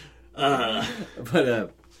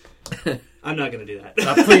 But I'm not going to do that.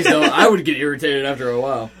 Please don't. I would get irritated after a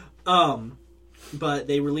while. But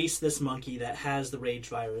they released this monkey that has the rage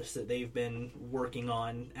virus that they've been working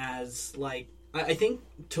on as, like, I think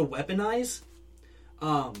to weaponize.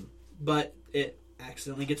 But it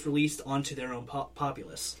accidentally gets released onto their own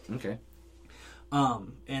populace. Okay.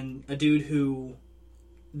 And a dude who,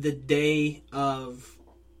 the day of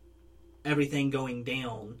everything going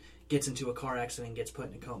down, gets into a car accident and gets put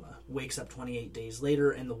in a coma. Wakes up 28 days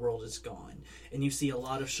later and the world is gone. And you see a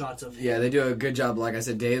lot of shots of him. Yeah, they do a good job. Like I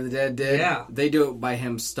said, Day of the Dead did. Yeah. They do it by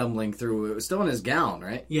him stumbling through. It was still in his gown,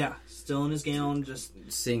 right? Yeah, still in his gown, just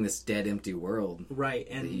seeing this dead, empty world. Right,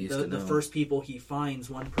 and the first people he finds,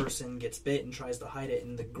 one person gets bit and tries to hide it,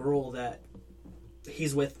 and the girl that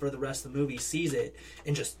he's with for the rest of the movie sees it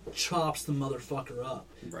and just chops the motherfucker up.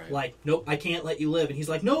 Right. Like, "Nope, I can't let you live." And he's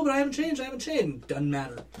like, "No, but I haven't changed. Doesn't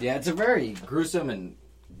matter." Yeah, it's a very gruesome and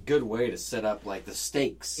good way to set up, like, the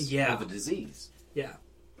stakes of the disease. Yeah.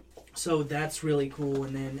 So that's really cool.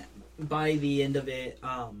 And then by the end of it,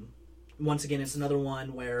 once again, it's another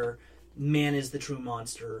one where man is the true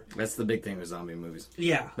monster. That's the big thing with zombie movies.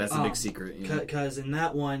 Yeah. That's the big secret. Because in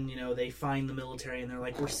that one, they find the military and they're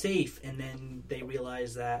like, "We're safe." And then they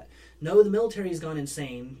realize that, no, the military's gone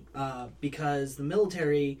insane because the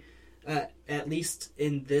military, at least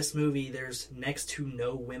in this movie, there's next to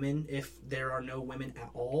no women, if there are no women at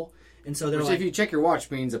all. And so they're Which, if you check your watch,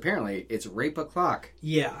 means apparently it's rape o'clock.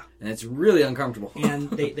 Yeah. And it's really uncomfortable. And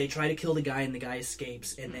they try to kill the guy, and the guy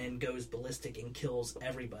escapes and then goes ballistic and kills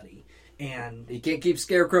everybody. And he can't keep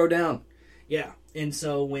Scarecrow down. Yeah. And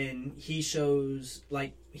so when he shows,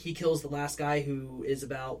 like, he kills the last guy who is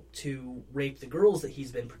about to rape the girls that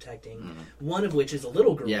he's been protecting, one of which is a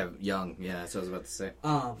little girl. Yeah, young. Yeah, that's what I was about to say.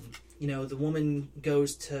 The woman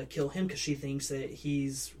goes to kill him because she thinks that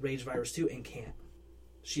he's rage virus too and can't.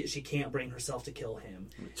 She can't bring herself to kill him.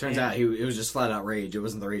 Turns out it was just flat out rage. It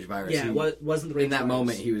wasn't the rage virus. Yeah, it wasn't the rage virus. In that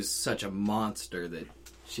moment, he was such a monster that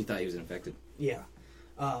she thought he was infected. Yeah.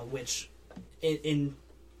 Which, in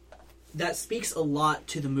that speaks a lot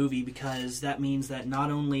to the movie, because that means that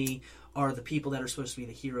not only are the people that are supposed to be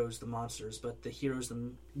the heroes the monsters, but the heroes,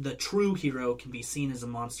 the true hero, can be seen as a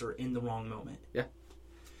monster in the wrong moment. Yeah.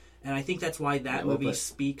 And I think that's why that movie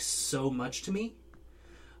speaks so much to me.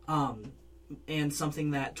 And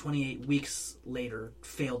something that 28 Weeks Later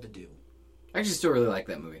failed to do. I actually still really like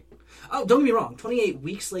that movie. Oh, don't get me wrong. 28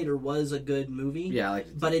 Weeks Later was a good movie. Yeah, I liked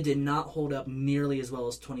it. But it did not hold up nearly as well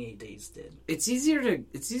as 28 Days did. It's easier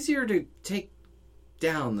to take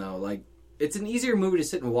down, though. Like, it's an easier movie to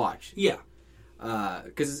sit and watch. Yeah.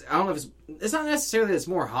 Because I don't know if it's not necessarily that it's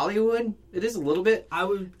more Hollywood. It is a little bit.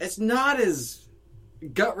 It's not as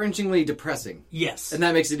gut-wrenchingly depressing. Yes. And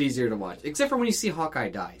that makes it easier to watch. Except for when you see Hawkeye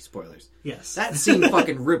die. Spoilers. Yes. That scene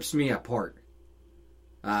fucking rips me apart.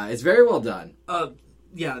 It's very well done.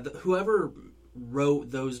 Yeah, whoever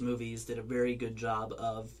wrote those movies did a very good job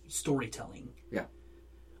of storytelling. Yeah.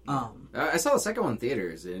 I saw the second one in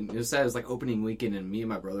theaters, and it was sad. It was like opening weekend, and me and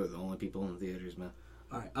my brother were the only people in the theaters, man.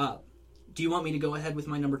 All right. Do you want me to go ahead with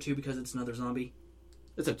my number 2 because it's another zombie?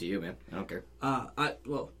 It's up to you, man. I don't care.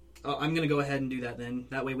 I'm going to go ahead and do that then.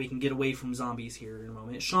 That way we can get away from zombies here in a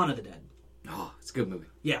moment. It's Shaun of the Dead. Oh, it's a good movie.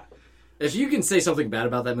 Yeah. If you can say something bad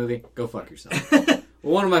about that movie, go fuck yourself.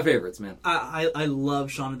 One of my favorites, man. I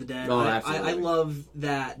love Shaun of the Dead. Oh, absolutely. I love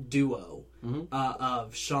that duo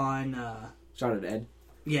of Shaun... Shaun and Ed?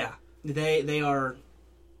 Yeah. They are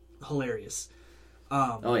hilarious.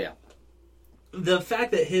 Oh, yeah. The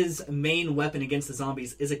fact that his main weapon against the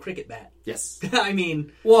zombies is a cricket bat. Yes. I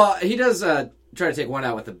mean... Well, he does try to take one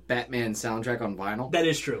out with the Batman soundtrack on vinyl. That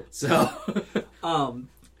is true. So...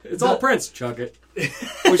 it's all Prince, chuck it.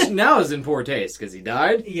 Which now is in poor taste, because he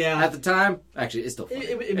died. Yeah. At the time. Actually, it's still funny.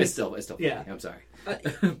 It's still funny. Yeah. I'm sorry.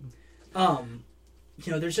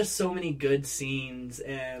 there's just so many good scenes,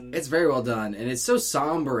 and it's very well done, and it's so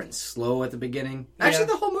somber and slow at the beginning. Actually,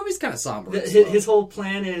 the whole movie's kind of somber. His whole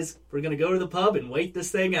plan is, we're going to go to the pub and wait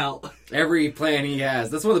this thing out. Every plan he has.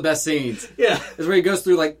 That's one of the best scenes. Yeah. Is where he goes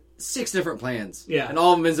through, like, 6 different plans. Yeah. And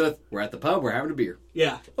all of them ends with, we're at the pub, we're having a beer.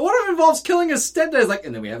 Yeah. And one of them involves killing his stepdad. He's like,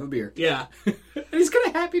 and then we have a beer. Yeah. And he's kind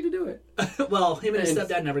of happy to do it. Well, him and his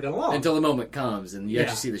stepdad never got along. Until the moment comes, and you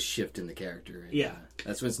actually see the shift in the character. And, yeah.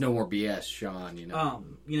 That's when it's no more BS, Sean,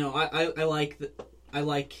 I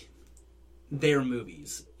like their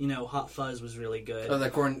movies. Hot Fuzz was really good. Oh,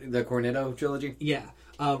 the Cornetto trilogy? Yeah.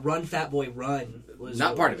 Run, Fat Boy, Run was...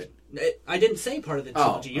 Not part of it. I didn't say part of the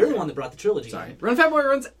trilogy. You're the one that brought the trilogy. Sorry. Run, Fat Boy,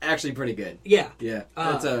 Run's actually pretty good. Yeah. Yeah.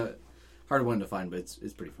 It's a hard one to find, but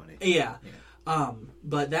it's pretty funny. Yeah.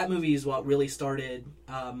 But that movie is what really started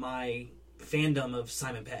my fandom of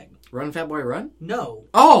Simon Pegg. Run, Fat Boy, Run? No.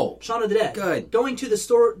 Oh! Shaun of the Dead. Good. Going to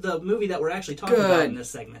the movie that we're actually talking about in this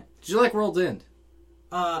segment. Did you like World's End?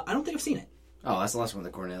 I don't think I've seen it. Oh, that's the last one,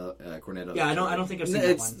 the Cornetto. Yeah, I don't think I've seen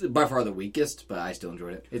that one. It's by far the weakest, but I still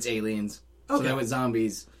enjoyed it. It's aliens. Okay. So then with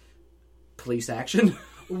zombies, police action.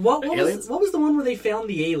 What was the one where they found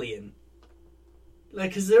the alien?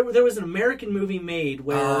 Like, because there was an American movie made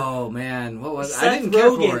where... Oh, man. What was it? Seth I didn't care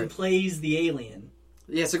for Rogen it. plays the alien.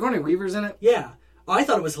 Yeah, Sigourney Weaver's in it? Yeah. Oh, I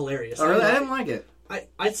thought it was hilarious. Oh, really? I didn't like it.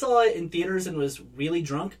 I saw it in theaters and was really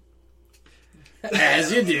drunk.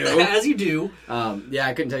 As you do. As you do. Yeah,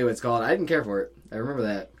 I couldn't tell you what it's called. I didn't care for it. I remember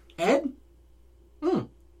that. Ed?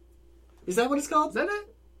 Is that what it's called? Is that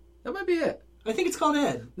it? That might be it. I think it's called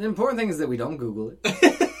Ed. The important thing is that we don't Google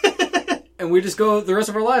it. And we just go the rest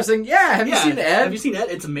of our lives saying, yeah, have you seen Ed? Have you seen Ed?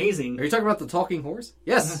 It's amazing. Are you talking about the talking horse?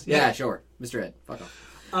 Yes. Yeah, sure. Mr. Ed. Fuck off.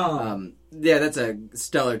 Yeah, that's a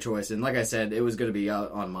stellar choice. And like I said, it was going to be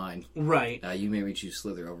on mine. Right. You made me choose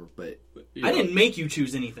Slither over, but... I didn't make you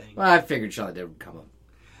choose anything. Well, I figured Shaun of the Dead would come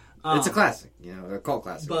up. It's a classic, a cult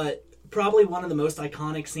classic. But probably one of the most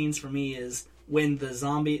iconic scenes for me is when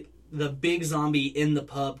the big zombie in the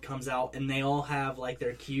pub comes out and they all have like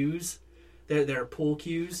their cues, their pool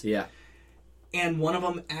cues. Yeah. And one of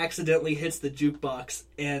them accidentally hits the jukebox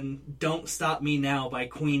and Don't Stop Me Now by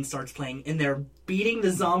Queen starts playing and they're beating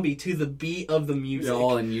the zombie to the beat of the music. They're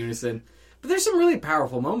all in unison. But there's some really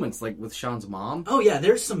powerful moments, like with Sean's mom. Oh, yeah,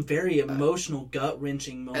 there's some very emotional,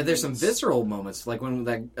 gut-wrenching moments. And there's some visceral moments, like when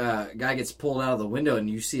that guy gets pulled out of the window and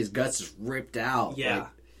you see his guts just ripped out. Yeah. Like,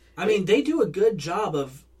 I mean, they do a good job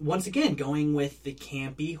of, once again, going with the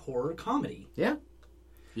campy horror comedy. Yeah.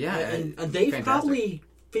 Yeah. And they've probably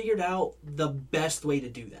figured out the best way to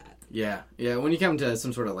do that. Yeah. Yeah, when you come to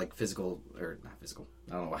some sort of, like, physical, or not physical,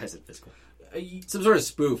 I don't know why I said physical. Some sort of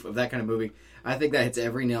spoof of that kind of movie. I think that hits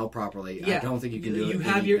every nail properly. Yeah. I don't think you can do it.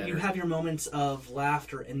 You have your moments of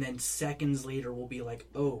laughter, and then seconds later will be like,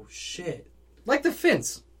 oh shit, like The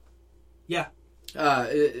Fence. Yeah.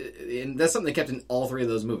 And that's something they kept in all 3 of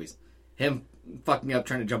those movies. Him fucking up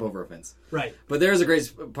trying to jump over a fence. Right. But there's a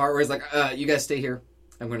great part where he's like, "You guys stay here.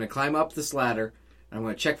 I'm going to climb up this ladder." I'm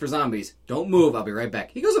going to check for zombies. Don't move. I'll be right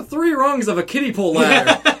back. He goes up 3 rungs of a kiddie pool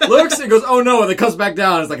ladder. Looks and goes, oh no. And then comes back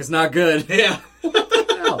down. It's like, it's not good. Yeah. What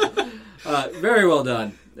the hell? Very well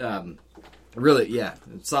done. Really, yeah.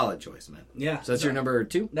 Solid choice, man. Yeah. So that's your number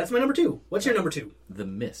 2? That's my number 2. What's your number 2? The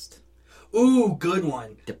Mist. Ooh, good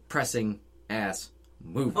one. Depressing ass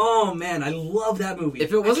movie. Oh man, I love that movie.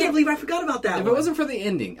 If it wasn't, I can't believe I forgot about that If it wasn't for the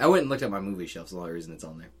ending, I went and looked at my movie shelf. It's the only reason it's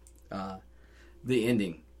on there. The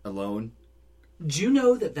ending alone. Do you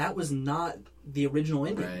know that was not the original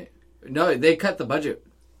ending? Right. No, they cut the budget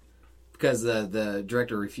because the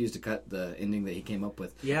director refused to cut the ending that he came up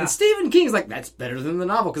with. Yeah. And Stephen King's like, that's better than the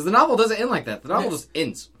novel because the novel doesn't end like that. The novel just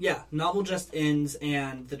ends. Yeah, novel just ends,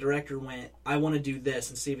 and the director went, I want to do this,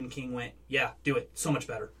 and Stephen King went, yeah, do it. So much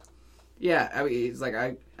better. Yeah, I mean, it's like,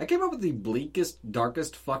 I came up with the bleakest,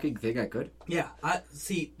 darkest fucking thing I could. Yeah, I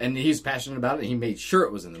see. And he's passionate about it, and he made sure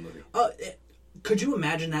it was in the movie. Could you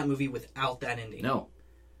imagine that movie without that ending? No.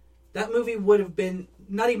 That movie would have been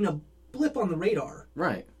not even a blip on the radar.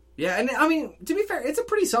 Right. Yeah, and I mean, to be fair, it's a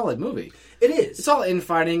pretty solid movie. It is. It's all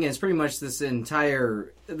infighting, and it's pretty much this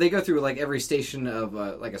entire... They go through, like, every station of,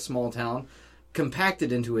 like, a small town,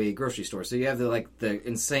 compacted into a grocery store. So you have, the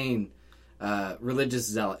insane religious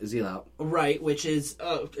zealot. Right, which is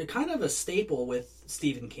kind of a staple with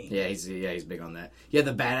Stephen King. Yeah, he's big on that. You have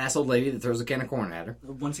the badass old lady that throws a can of corn at her.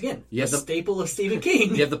 Once again, the staple of Stephen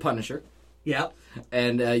King. You have the Punisher. Yep.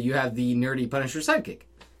 And you have the nerdy Punisher sidekick.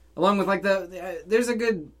 Along with, like, there's a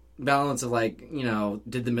good balance of, like, you know,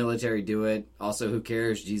 did the military do it? Also, who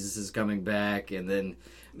cares? Jesus is coming back. And then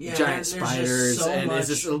giant spiders. There's just so and much it's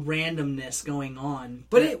just randomness going on.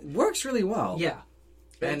 But it works really well. Yeah.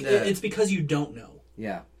 And it's because you don't know.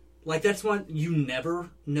 Yeah. Like, that's one, you never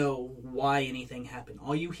know why anything happened.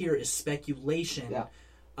 All you hear is speculation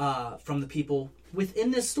from the people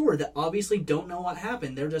within this store that obviously don't know what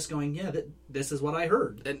happened. They're just going, yeah, this is what I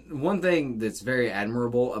heard. And one thing that's very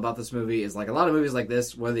admirable about this movie is, like, a lot of movies like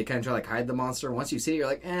this, where they kind of try to, like, hide the monster. Once you see it, you're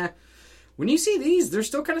like, eh. When you see these, they're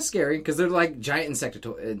still kind of scary, because they're, like, giant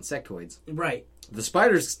insectoids. Right. The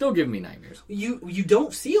spiders still give me nightmares. You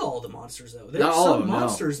don't see all the monsters, though. There's Not all some of them,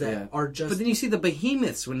 monsters that are just... But then you see the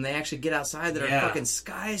behemoths when they actually get outside that are fucking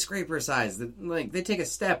skyscraper size. That, like, they take a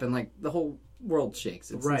step and, like, the whole world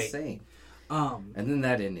shakes. It's insane. And then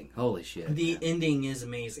that ending. Holy shit. The ending is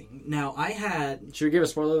amazing. Now, I had... Should we give a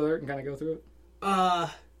spoiler alert and kind of go through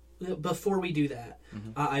it? Before we do that,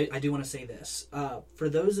 I do want to say this. For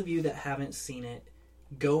those of you that haven't seen it,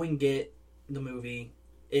 go and get the movie.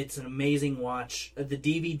 It's an amazing watch. The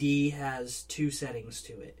DVD has 2 settings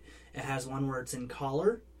to it. It has one where it's in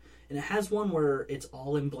color, and it has one where it's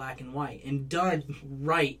all in black and white, and done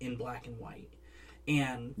right in black and white.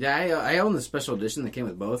 And yeah, I own the special edition that came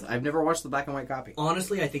with both. I've never watched the black and white copy.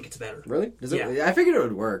 Honestly, I think it's better. Really? Does it? I figured it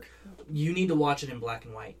would work. You need to watch it in black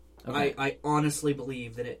and white. Okay. I honestly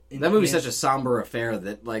believe that it... That movie's such a somber affair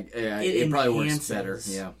that, like, it probably works better.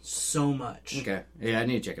 Yeah, so much. Okay. Yeah, I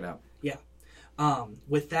need to check it out. Yeah.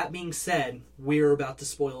 With that being said, we're about to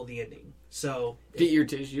spoil the ending. So... Get your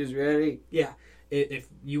tissues ready. Yeah. If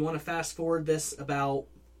you want to fast forward this about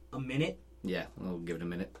a minute... Yeah, we'll give it a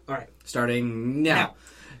minute. All right. Starting now.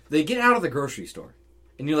 They get out of the grocery store,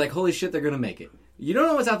 and you're like, holy shit, they're going to make it. You don't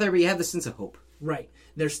know what's out there, but you have the sense of hope. Right.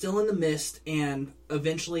 They're still in the mist, and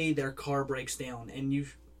eventually their car breaks down, and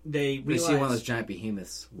they realize... see one of those giant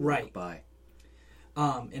behemoths walk by.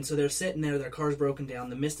 And so they're sitting there, their car's broken down,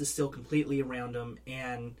 the mist is still completely around them,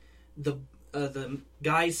 and the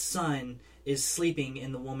guy's son is sleeping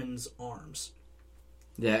in the woman's arms.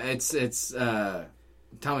 Yeah, it's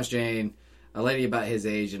Thomas Jane, a lady about his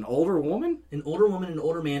age, an older woman? An older woman, an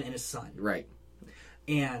older man, and his son. Right.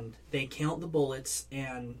 And they count the bullets,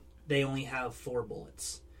 and they only have 4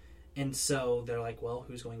 bullets. And so they're like, well,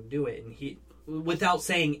 who's going to do it? And he... Without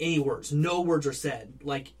saying any words. No words are said.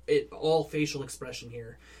 Like, all facial expression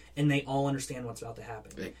here. And they all understand what's about to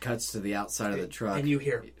happen. It cuts to the outside of the truck. And you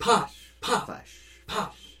hear, pop, pop, flash,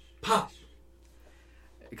 pop, pop.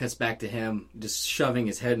 It cuts back to him just shoving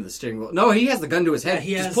his head into the steering wheel. No, he has the gun to his head.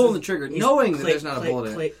 Yeah, just pulling the trigger, knowing that there's not a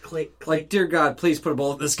bullet in it. Click. Like, dear God, please put a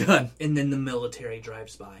bullet in this gun. And then the military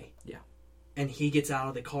drives by. Yeah. And he gets out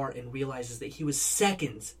of the car and realizes that he was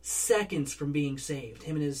seconds from being saved.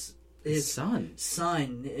 Him and his son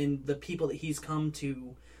and the people that he's come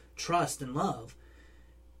to trust and love.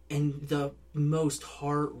 And the most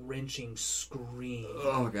heart-wrenching scream.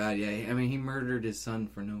 Oh, God, yeah. I mean, he murdered his son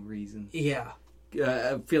for no reason. Yeah.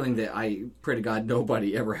 A feeling that I pray to God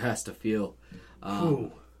nobody ever has to feel.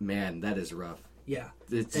 Man, that is rough. Yeah.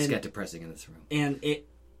 It just got depressing in this room. And it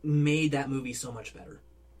made that movie so much better.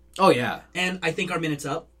 Oh, yeah. And I think our minute's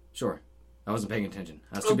up. Sure. I wasn't paying attention.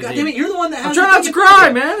 I was too busy. God damn it, you're the one that has... I'm trying not to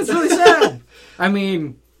cry, man. It's really sad. I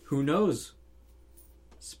mean, who knows?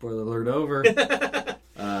 Spoiler alert over.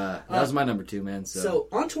 That was my number 2, man. So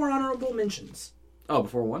on to our honorable mentions. Oh,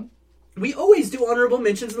 before 1? We always do honorable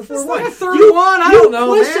mentions before it's 1. Like a third one. I don't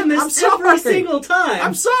know, man. This I'm sorry. Every single time.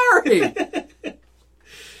 I'm sorry.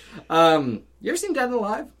 You ever seen Dead and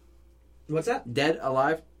Alive? What's that? Dead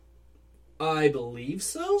Alive? I believe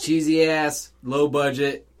so. Cheesy ass, low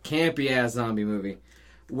budget, campy ass zombie movie,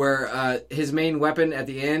 where his main weapon at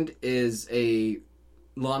the end is a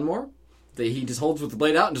lawnmower that he just holds with the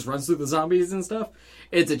blade out and just runs through the zombies and stuff.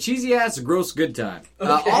 It's a cheesy ass, gross good time.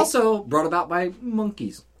 Okay. Also brought about by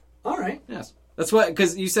monkeys. All right. Yes. That's what,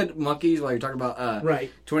 because you said monkeys while you're talking about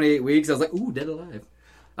right. 28 Weeks. I was like, ooh, Dead Alive.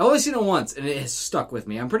 I've only seen it once, and it has stuck with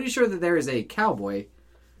me. I'm pretty sure that there is a cowboy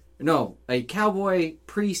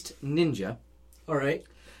priest ninja. All right.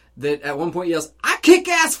 That at one point yells, I kick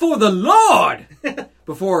ass for the Lord!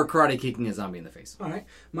 Before karate kicking a zombie in the face. All right.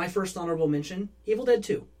 My first honorable mention, Evil Dead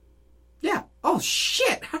 2. Yeah. Oh,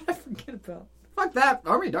 shit. How did I forget about... Fuck that.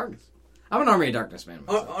 Army of Darkness. I'm an Army of Darkness fan.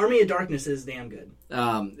 Army of Darkness is damn good.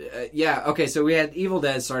 Yeah, okay, so we had Evil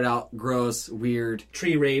Dead start out gross, weird.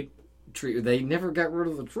 Tree rape. They never got rid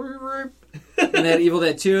of the tree rape. And they had Evil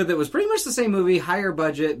Dead 2 that was pretty much the same movie, higher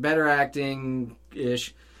budget, better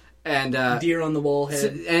acting-ish. And deer on the wall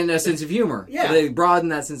head. And a sense of humor. Yeah. They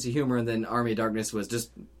broadened that sense of humor, and then Army of Darkness was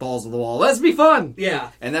just balls of the wall. Let's be fun!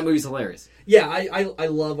 Yeah. And that movie's hilarious. Yeah, I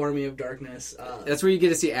love Army of Darkness. That's where you get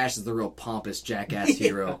to see Ash as the real pompous jackass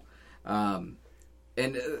hero. And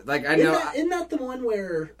like I know, isn't that the one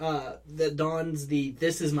where that Don's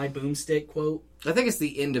 "This is my boomstick" quote? I think it's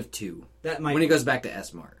the end of 2. That might when he goes back to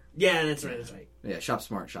Esmar. Yeah, that's right. That's right. Yeah, shop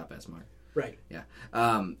smart, shop at smart. Right. Yeah.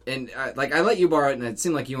 And like I let you borrow it, and it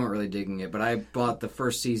seemed like you weren't really digging it, but I bought the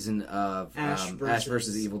first season of Ash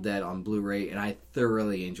vs. Evil Dead on Blu-ray, and I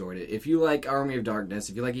thoroughly enjoyed it. If you like Army of Darkness,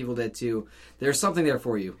 if you like Evil Dead 2, there's something there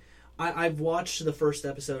for you. I've watched the first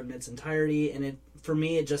episode in its entirety, and for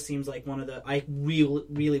me, it just seems like one of the... I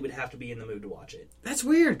really would have to be in the mood to watch it. That's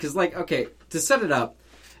weird, because, like, okay, to set it up,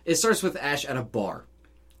 it starts with Ash at a bar,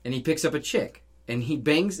 and he picks up a chick. And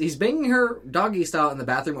he's banging her doggy style in the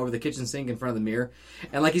bathroom over the kitchen sink in front of the mirror.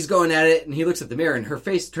 And like he's going at it, and he looks at the mirror, and her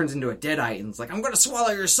face turns into a deadite, and it's like, I'm going to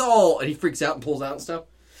swallow your soul! And he freaks out and pulls out and stuff.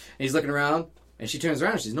 And he's looking around, and she turns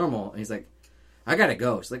around, and she's normal. And he's like, I gotta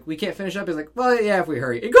go. She's like, we can't finish up. He's like, well, yeah, if we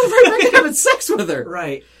hurry. He goes right back to having sex with her.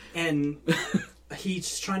 Right. And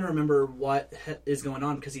he's trying to remember what is going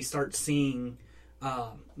on, because he starts seeing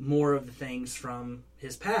more of the things from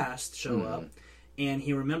his past show up. And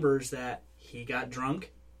he remembers that he got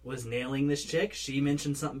drunk, was nailing this chick. She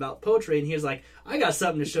mentioned something about poetry, and he was like, I got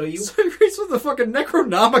something to show you. So he reads with the fucking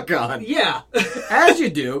Necronomicon. Yeah. As you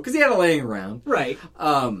do, because he had it laying around. Right.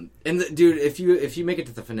 Dude, if you make it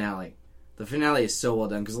to the finale is so well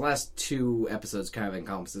done, because the last 2 episodes kind of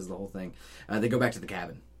encompasses the whole thing. They go back to the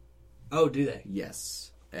cabin. Oh, do they?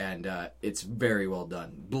 Yes. And it's very well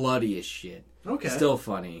done. Bloody as shit. Okay. Still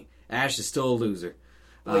funny. Ash is still a loser.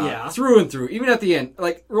 Well, yeah. Through and through. Even at the end,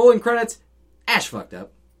 like, rolling credits, Ash fucked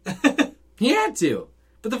up. He had to.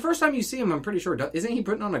 But the first time you see him, I'm pretty sure, isn't he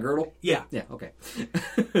putting on a girdle? Yeah. Yeah, okay.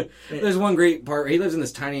 There's one great part where he lives in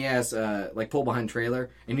this tiny-ass, like, pull-behind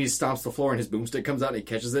trailer, and he stomps the floor, and his boomstick comes out, and he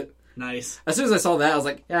catches it. Nice. As soon as I saw that, I was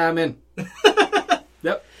like, yeah, I'm in.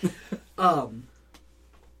 Yep.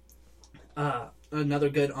 Another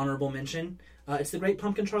good honorable mention. It's The Great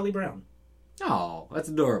Pumpkin, Charlie Brown. Oh, that's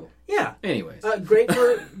adorable. Yeah. Anyways.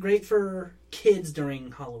 Great for kids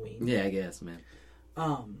during Halloween. Yeah, I guess, man.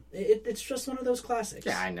 It's just one of those classics.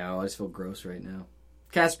 Yeah, I know. I just feel gross right now.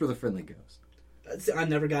 Casper the Friendly Ghost. I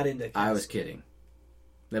never got into Casper. I was kidding.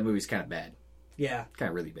 That movie's kind of bad. Yeah. Kind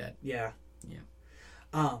of really bad. Yeah. Yeah.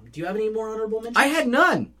 Do you have any more honorable mentions? I had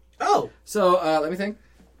none. Oh. So, let me think.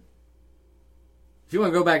 If you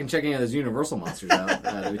want to go back and check any of those Universal monsters out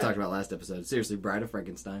that we talked about last episode, seriously, Bride of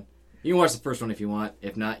Frankenstein. You can watch the first one if you want.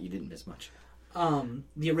 If not, you didn't miss much.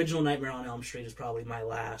 The original Nightmare on Elm Street is probably my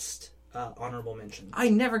last honorable mention. I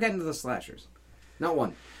never got into the slashers. Not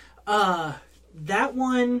one. That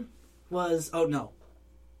one was... Oh, no.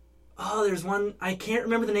 Oh, there's one... I can't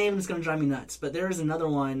remember the name, and it's going to drive me nuts. But there is another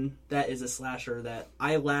one that is a slasher that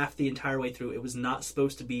I laughed the entire way through. It was not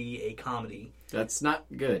supposed to be a comedy. That's not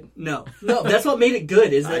good. No, that's what made it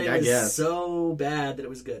good, is that it was guess. so bad that it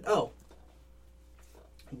was good. Oh.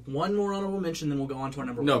 One more honorable mention, then we'll go on to our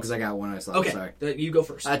number one. No, because I got one I saw. Okay, Sorry. You go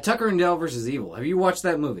first. Tucker and Dale versus Evil. Have you watched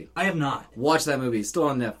that movie? I have not. Watch that movie. It's still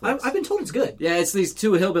on Netflix. I've been told it's good. Yeah, it's these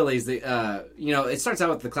 2 hillbillies that, it starts out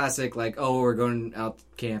with the classic, like, oh, we're going out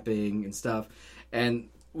camping and stuff. And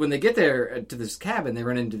when they get there to this cabin, they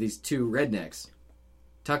run into these 2 rednecks.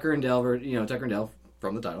 Tucker and Dale, Tucker and Dale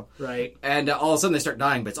from the title. Right. And all of a sudden they start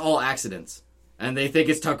dying, but it's all accidents. And they think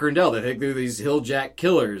it's Tucker and Dale. They think they're these hilljack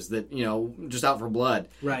killers that, just out for blood.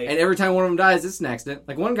 Right. And every time one of them dies, it's an accident.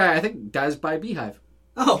 Like, one guy, I think, dies by a beehive.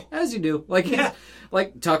 Oh. As you do. Like, yeah.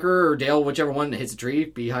 Like Tucker or Dale, whichever one hits a tree,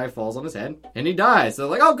 beehive falls on his head, and he dies. So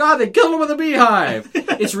they're like, oh god, they killed him with a beehive!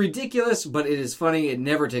 It's ridiculous, but it is funny. It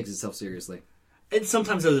never takes itself seriously. And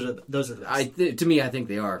sometimes those are the best. To me, I think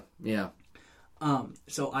they are. Yeah.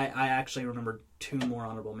 So I actually remember 2 more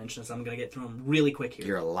honorable mentions. I'm going to get through them really quick here.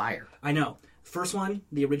 You're a liar. I know. First one,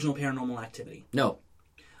 the original Paranormal Activity. No.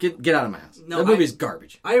 Get out of my house. No, that movie's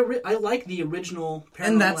garbage. I like the original Paranormal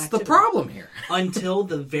Activity. And that's the problem here. Until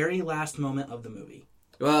the very last moment of the movie.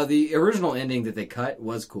 Well, the original ending that they cut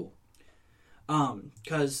was cool.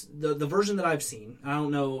 Because the version that I've seen, I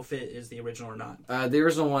don't know if it is the original or not. The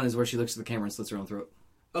original one is where she looks at the camera and slits her own throat.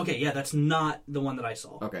 Okay, yeah, that's not the one that I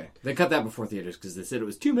saw. Okay. They cut that before theaters because they said it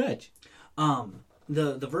was too much.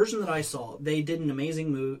 The version that I saw, they did an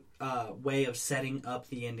amazing way of setting up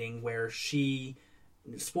the ending where she,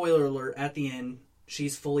 spoiler alert, at the end,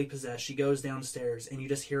 she's fully possessed. She goes downstairs and you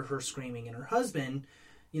just hear her screaming. And her husband,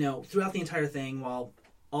 throughout the entire thing, while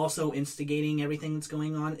also instigating everything that's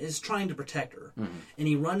going on, is trying to protect her. Mm-hmm. And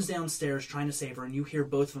he runs downstairs trying to save her, and you hear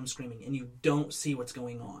both of them screaming, and you don't see what's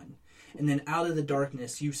going on. And then out of the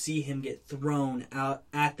darkness, you see him get thrown out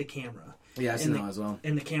at the camera. Yeah, I seen that as well.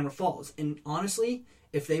 And the camera falls. And honestly,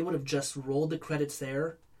 if they would have just rolled the credits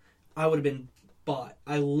there, I would have been bought.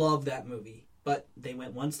 I love that movie. But they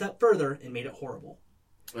went one step further and made it horrible.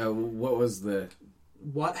 What was the...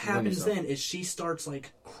 What happens then is she starts,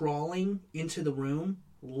 crawling into the room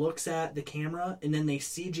looks at the camera, and then they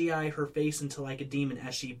CGI her face into like a demon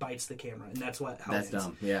as she bites the camera, and that's how That's it ends.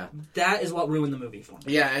 dumb. Yeah. That is what ruined the movie for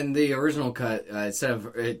me. Yeah, and the original cut, instead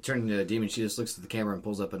of it turning into a demon, she just looks at the camera and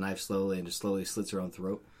pulls up a knife slowly and just slowly slits her own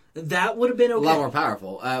throat. That would have been okay. A lot more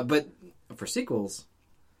powerful. But for sequels,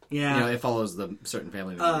 Yeah, it follows the certain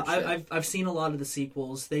family member. I've seen a lot of the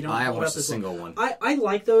sequels. They don't. I haven't hold watched up a as well. single one. I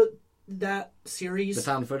like that series. The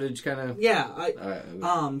found footage kind of. Yeah,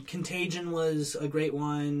 Contagion was a great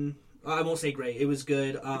one. I won't say great. It was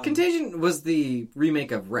good. Contagion was the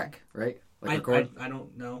remake of Wreck, right? I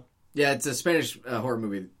don't know. Yeah, it's a Spanish horror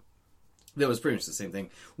movie that was pretty much the same thing.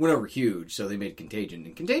 Went over huge, so they made Contagion,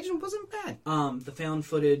 and Contagion wasn't bad. The found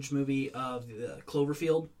footage movie of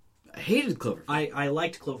Cloverfield. I hated Cloverfield. I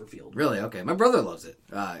liked Cloverfield. Really? Okay. My brother loves it.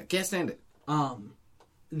 Can't stand it.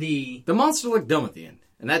 The monster looked dumb at the end,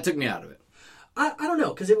 and that took me out of it. I don't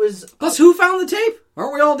know, because it was... Plus, who found the tape?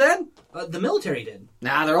 Aren't we all dead? The military did.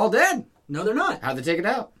 Nah, they're all dead. No, they're not. How'd they take it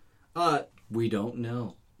out? Uh, we don't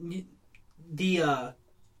know. The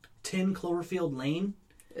 10 Cloverfield Lane...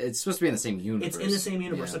 It's supposed to be in the same universe. It's in the same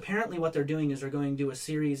universe. Yeah. Apparently what they're doing is they're going to do a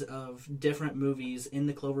series of different movies in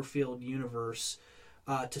the Cloverfield universe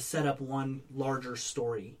to set up one larger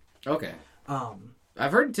story. Okay.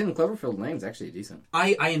 I've heard 10 Cloverfield Lane's actually decent.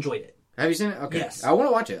 I enjoyed it. Have you seen it? Okay. Yes. I want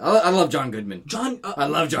to watch it. I love John Goodman. I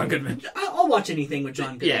love John Goodman. I'll watch anything with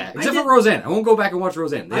John Goodman. Yeah, except for Roseanne. I won't go back and watch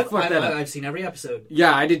Roseanne. They fucked that up. I've seen every episode.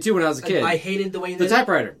 Yeah, I did too when I was a kid. I hated the way the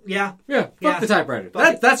typewriter. Yeah. Yeah, fuck the typewriter.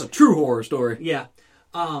 That's a true horror story. Yeah.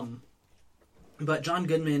 But John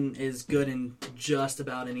Goodman is good in just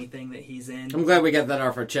about anything that he's in. I'm glad we got that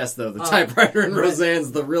off our chest, though. The typewriter and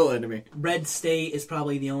Roseanne's the real enemy. Red State is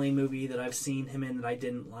probably the only movie that I've seen him in that I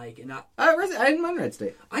didn't like. And I didn't mind Red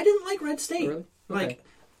State. I didn't like Red State. Oh, really? Like,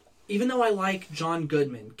 even though I like John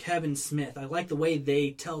Goodman, Kevin Smith, I like the way they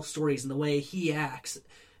tell stories and the way he acts.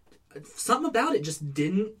 Something about it just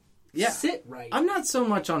didn't sit right. I'm not so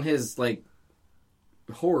much on his,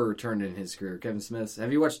 horror turn in his career, Kevin Smith's.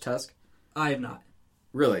 Have you watched Tusk? I have not.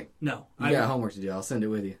 Really? No. You got homework to do. I'll send it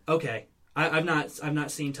with you. Okay. I've not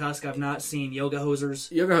seen Tusk. I've not seen Yoga Hosers.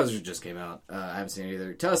 Yoga Hosers just came out. I haven't seen it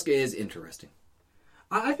either. Tusk is interesting.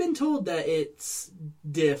 I've been told that it's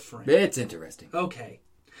different. It's interesting. Okay.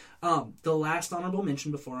 The last honorable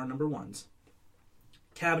mention before our number ones.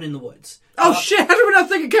 Cabin in the Woods. Oh shit! How did we not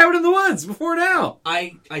think of Cabin in the Woods before now?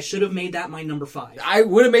 I should have made that my number 5. I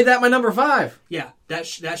would have made that my number 5. Yeah, that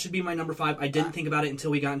should be my number 5. I didn't think about it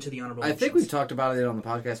until we got into the honorable mentions. I think we've talked about it on the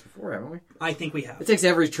podcast before, haven't we? I think we have. It takes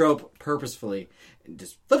every trope purposefully and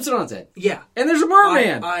just flips it on its head. Yeah. And there's a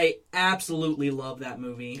merman! I absolutely love that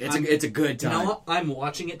movie. It's a good time. You know what? I'm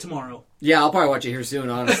watching it tomorrow. Yeah, I'll probably watch it here soon,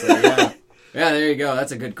 honestly. Yeah. Yeah, there you go.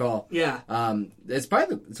 That's a good call. Yeah. It's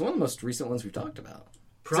probably it's one of the most recent ones we've talked about.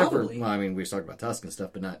 Probably. We've talked about Tusk and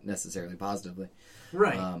stuff, but not necessarily positively.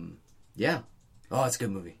 Right. Yeah. Oh, it's a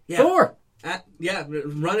good movie. Yeah. Thor! Run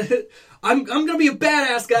it. I'm gonna be a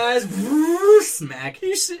badass, guys. Smack.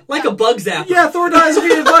 Like a bug zapper. Yeah, Thor dies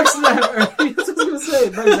being a bug zapper. That's what I was gonna say,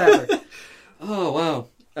 bug zapper. Oh,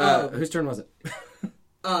 wow. Whose turn was it?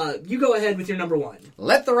 You go ahead with your number 1.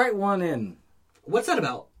 Let the Right One In. What's that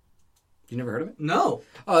about? You never heard of it? No.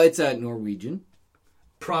 Oh, it's Norwegian.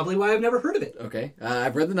 Probably why I've never heard of it. Okay.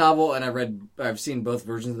 I've read the novel, and I've seen both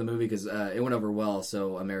versions of the movie, because it went over well,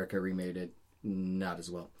 so America remade it not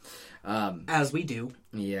as well. As we do.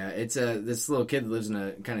 Yeah, it's this little kid that lives in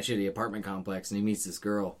a kind of shitty apartment complex, and he meets this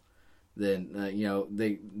girl. Then,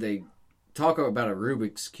 they talk about a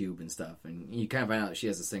Rubik's Cube and stuff, and you kind of find out she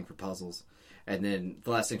has this thing for puzzles. And then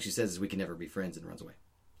the last thing she says is, "We can never be friends," and runs away.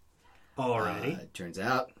 Alrighty. It turns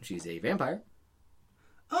out she's a vampire.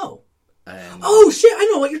 Oh. And, oh shit! I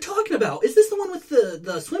know what you're talking about. Is this the one with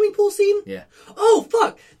the swimming pool scene? Yeah. Oh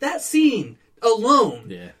fuck! That scene alone.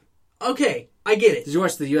 Yeah. Okay, I get it. Did you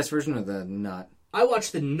watch the U.S. version or the not? I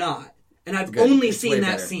watched the not, and I've only seen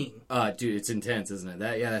that scene. Dude, it's intense, isn't it?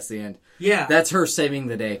 That's the end. Yeah. That's her saving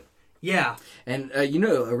the day. Yeah. And a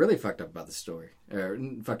really fucked up thing about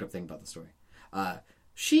the story.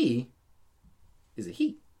 She is a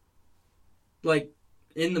he. Like,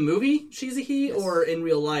 in the movie, she's a he, yes. Or in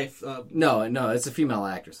real life? No, it's a female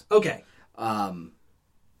actress. Okay.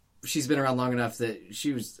 She's been around long enough that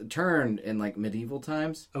she was turned in, medieval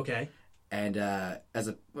times. Okay. And I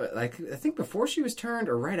think before she was turned,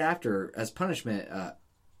 or right after, as punishment,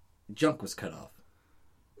 junk was cut off.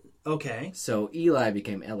 Okay. So Eli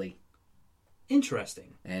became Ellie.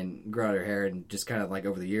 Interesting. And grew out her hair, and just kind of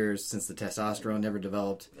over the years, since the testosterone never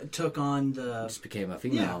developed, took on the... just became a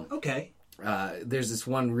female. Yeah, okay. There's this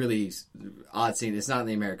one really odd scene. It's not in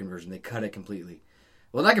the American version. They cut it completely.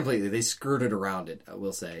 Well, not completely. They skirted around it, I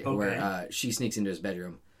will say, Okay. where she sneaks into his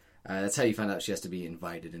bedroom. That's how you find out she has to be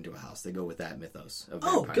invited into a house. They go with that mythos of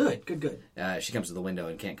vampire. Good. She comes to the window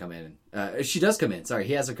and can't come in. She does come in. Sorry,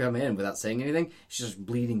 he has her come in without saying anything. She's just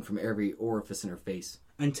bleeding from every orifice in her face.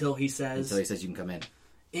 Until he says you can come in.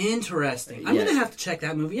 Interesting. I'm Yes. going to have to check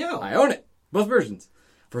that movie out. I own it. Both versions.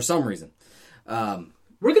 For some reason.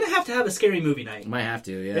 We're going to have a scary movie night. Might have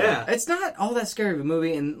to, yeah. Yeah. It's not all that scary of a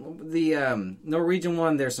movie. And the Norwegian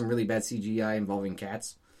one, there's some really bad CGI involving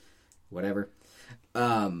cats. Whatever.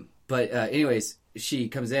 But anyways, she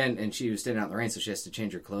comes in and she was standing out in the rain, so she has to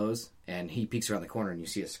change her clothes. And he peeks around the corner and you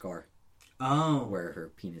see a scar. Oh. Where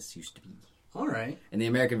her penis used to be. All right. In the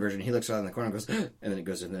American version, he looks around the corner and goes, and then it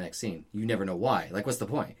goes to the next scene. You never know why. Like, what's the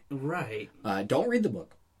point? Right. Don't read the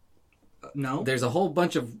book. No? There's a whole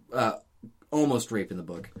bunch of almost rape in the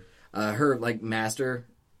book. Her, like, master...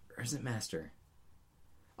 Or is it master?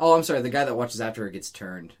 Oh, I'm sorry. The guy that watches after her gets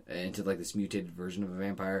turned into, like, this mutated version of a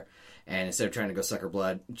vampire. And instead of trying to go suck her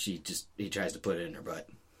blood, he tries to put it in her butt.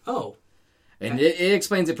 Oh. And it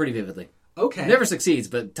explains it pretty vividly. Okay. Never succeeds,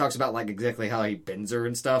 but talks about, like, exactly how he bends her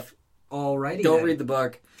and stuff. Alrighty. Don't then. read the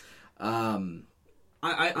book. I'm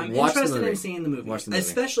Watch the interested movie. in seeing the movie. Watch the movie.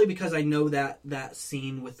 Especially because I know that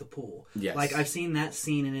scene with the pool. Yes. Like, I've seen that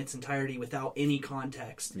scene in its entirety without any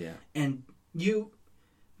context. Yeah. And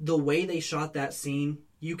the way they shot that scene,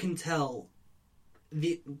 you can tell,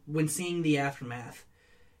 when seeing the aftermath,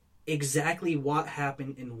 exactly what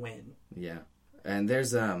happened and when. Yeah. And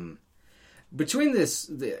there's, between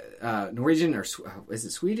the Norwegian, or is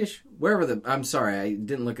it Swedish? I'm sorry, I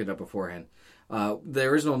didn't look it up beforehand. The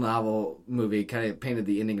original novel movie kind of painted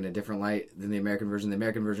the ending in a different light than the American version. The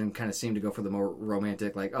American version kind of seemed to go for the more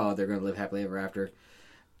romantic, like, oh, they're going to live happily ever after.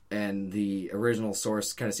 And the original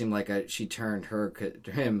source kind of seemed like she turned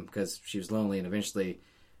to him because she was lonely and eventually...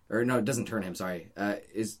 Or no, it doesn't turn him, sorry.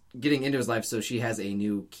 Is getting into his life so she has a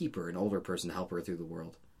new keeper, an older person to help her through the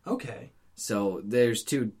world. Okay. So there's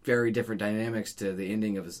two very different dynamics to the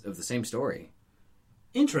ending of the same story.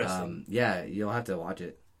 Interesting. Yeah, you'll have to watch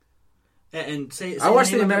it. And say I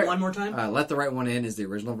watched the name the of it one more time. Let the Right One In is the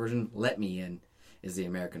original version. Let Me In is the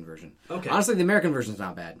American version. Okay. Honestly, the American version's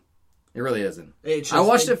not bad. It really isn't. I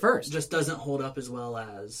watched it first. Just doesn't hold up as well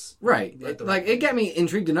as Right. It got me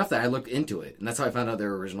intrigued enough that I looked into it, and that's how I found out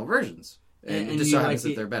their original versions. And it just so happens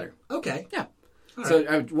that they're better. Okay. Yeah. All so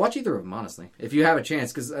right. watch either of them, honestly, if you have a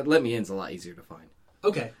chance, because Let Me In's a lot easier to find.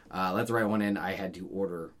 Okay. Let the Right One In, I had to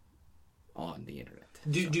order on the internet.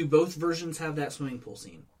 Do both versions have that swimming pool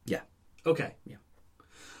scene? Yeah. Okay. Yeah.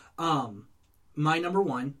 My number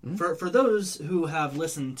one, for those who have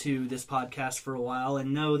listened to this podcast for a while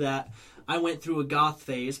and know that I went through a goth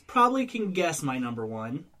phase, probably can guess my number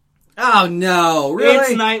one. Oh, no. Really?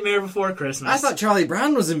 It's Nightmare Before Christmas. I thought Charlie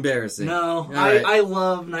Brown was embarrassing. No, right. I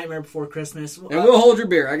love Nightmare Before Christmas. And we'll hold your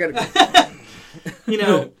beer. I gotta go. You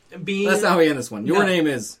know, being... That's not how we end this one. Your No. name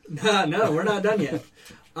is... No, we're not done yet.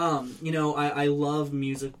 You know, I love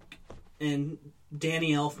music, and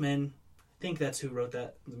Danny Elfman, I think that's who wrote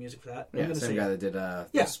the music for that. Yeah, same guy that did the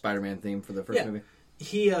Spider-Man theme for the first movie.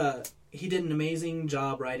 He did an amazing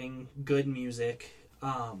job writing good music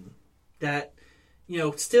that, you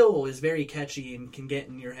know, still is very catchy and can get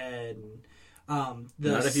in your head. And,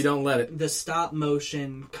 not if you don't let it. The stop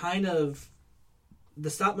motion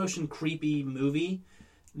creepy movie.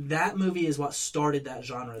 That movie is what started that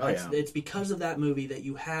genre. It's because of that movie that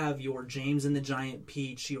you have your James and the Giant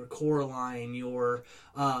Peach, your Coraline, your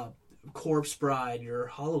Corpse Bride, your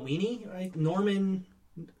Halloweenie, right? Norman...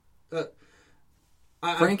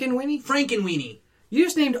 Frankenweenie? Frankenweenie. You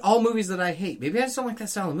just named all movies that I hate. Maybe I just don't like that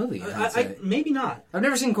style of movie. Maybe not. I've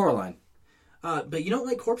never seen Coraline. But you don't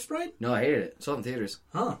like Corpse Bride? No, I hated it. Saw it in theaters.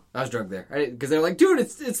 Huh. I was drugged there. Because they're like, dude,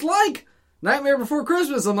 it's like Nightmare Before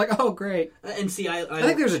Christmas. I'm like, oh, great. And see, I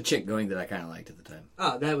think there's a chick going that I kind of liked at the time.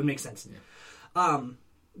 Oh, that would make sense.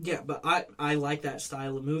 Yeah, but I like that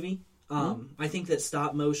style of movie. I think that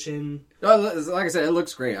stop motion... Like I said, it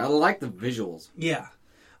looks great. I like the visuals. Yeah.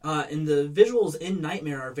 And the visuals in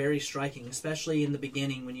Nightmare are very striking, especially in the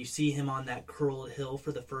beginning when you see him on that curled hill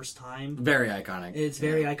for the first time. Very iconic. It's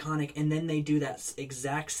very iconic. And then they do that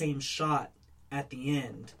exact same shot at the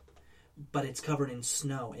end, but it's covered in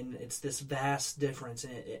snow. And it's this vast difference.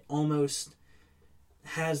 And it almost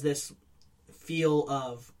has this feel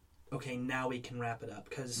of, okay, now we can wrap it up.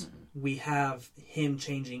 Because we have him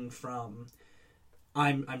changing from,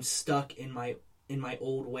 I'm stuck in my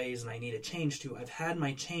old ways and I need a change to, I've had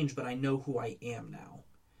my change, but I know who I am now.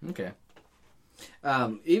 Okay.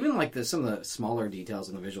 Even like some of the smaller details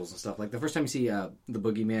in the visuals and stuff, like the first time you see the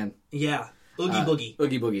boogeyman. Yeah. Oogie Boogie.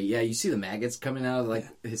 Oogie Boogie. Yeah, you see the maggots coming out of like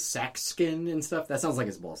his sack skin and stuff. That sounds like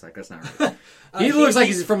his ball sack. That's not right. He looks like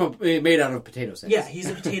he's made out of potato sacks. Yeah, he's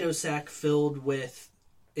a potato sack filled with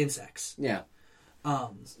insects. Yeah.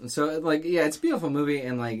 So like, yeah, it's a beautiful movie,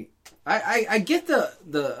 and like, I get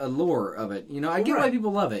the allure of it. You know, I get why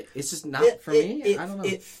people love it. It's just not for me. I don't know.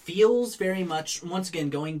 It feels very much, once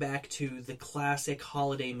again, going back to the classic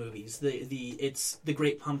holiday movies. It's the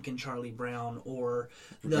Great Pumpkin, Charlie Brown, or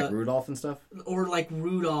like Rudolph and stuff, or like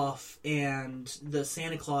Rudolph and the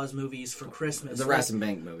Santa Claus movies for Christmas, the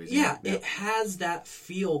Rassenbank movies. Yeah, it has that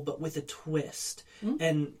feel, but with a twist,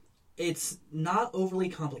 and it's not overly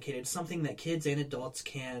complicated. It's something that kids and adults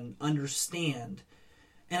can understand.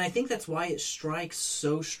 And I think that's why it strikes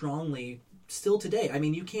so strongly still today. I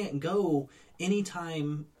mean, you can't go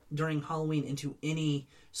anytime during Halloween into any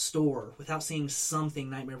store without seeing something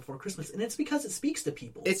Nightmare Before Christmas. And it's because it speaks to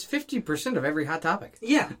people. It's 50% of every Hot Topic.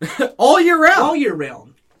 Yeah. All year round. All year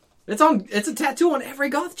round. It's a tattoo on every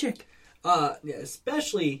goth chick. Yeah,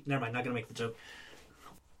 especially... Never mind, not going to make the joke.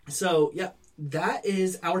 So, yeah. That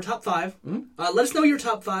is our top 5. Let us know your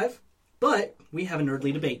top 5, but we have a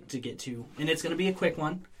nerdly debate to get to, and it's going to be a quick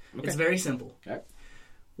one. Okay. It's very simple. Okay.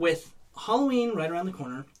 With Halloween right around the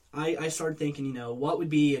corner, I started thinking, what would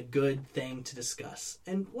be a good thing to discuss?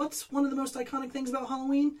 And what's one of the most iconic things about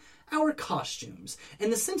Halloween? Our costumes.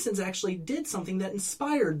 And The Simpsons actually did something that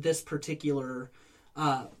inspired this particular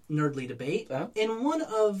nerdly debate. In one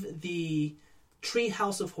of the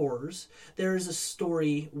Treehouse of Horrors, there is a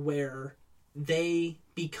story where they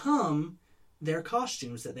become their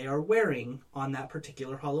costumes that they are wearing on that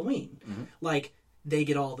particular Halloween. Like, they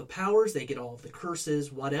get all the powers, they get all of the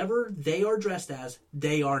curses, whatever they are dressed as,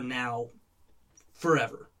 they are now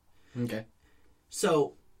forever. Okay.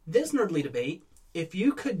 So, this nerdly debate, if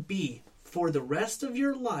you could be, for the rest of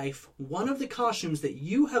your life, one of the costumes that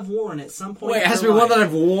you have worn at some point in your life... Wait, it has to be one that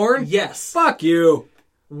I've worn? Yes. Fuck you.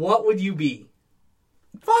 What would you be?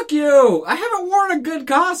 Fuck you! I haven't worn a good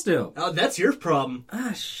costume. Oh, that's your problem.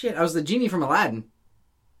 Ah, shit. I was the genie from Aladdin.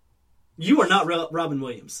 You are not Robin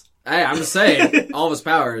Williams. I'm just saying. All of his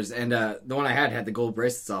powers. And the one I had the gold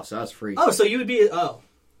bracelets off, so I was free. Oh, so you would be...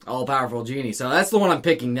 all-powerful genie. So that's the one I'm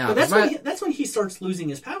picking now. But that's when he starts losing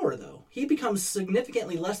his power, though. He becomes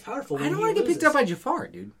significantly less powerful when I don't want to get picked up by Jafar,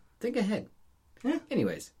 dude. Think ahead. Yeah.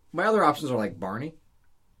 Anyways, my other options are like Barney.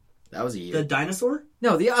 That was a year. The dinosaur?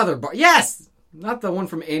 No, the other Yes! Not the one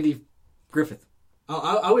from Andy Griffith.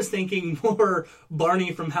 I was thinking more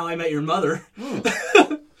Barney from How I Met Your Mother.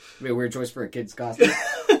 Be a weird choice for a kid's costume.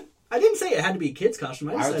 I didn't say it had to be a kid's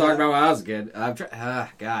costume. I was talking about when I was a kid.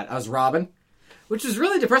 God. I was Robin. Which is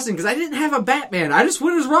really depressing because I didn't have a Batman. I just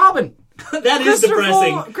went as Robin. That is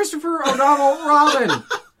depressing. Christopher O'Donnell Robin.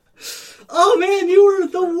 Oh man, you were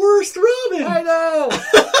the worst Robin. I know.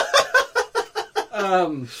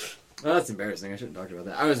 Well, that's embarrassing. I shouldn't talk about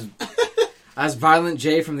that. I was Violent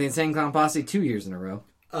J from the Insane Clown Posse 2 years in a row.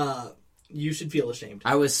 You should feel ashamed.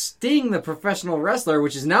 I was Sting, the professional wrestler,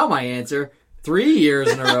 which is now my answer, 3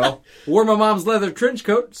 years in a row. Wore my mom's leather trench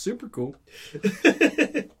coat. Super cool.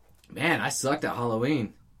 Man, I sucked at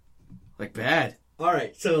Halloween. Like, bad.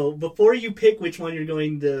 Alright, so before you pick which one you're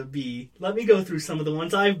going to be, let me go through some of the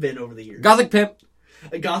ones I've been over the years. Gothic Pimp.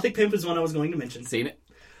 Gothic Pimp is one I was going to mention. Seen it.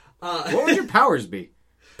 What would your powers be?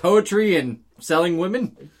 Poetry and selling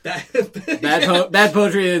women? Bad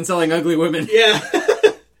poetry and selling ugly women. Yeah.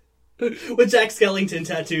 With Jack Skellington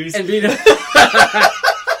tattoos. And being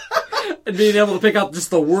able to pick out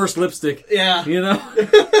just the worst lipstick. Yeah. You know?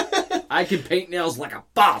 I can paint nails like a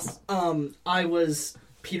boss. I was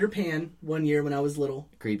Peter Pan one year when I was little.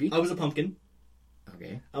 Creepy. I was a pumpkin.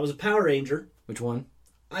 Okay. I was a Power Ranger. Which one?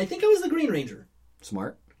 I think I was the Green Ranger.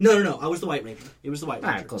 Smart. No. I was the White Ranger. It was the White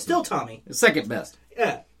Ranger. Close Still enough. Tommy. Second best.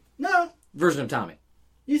 Yeah. No. Version of Tommy.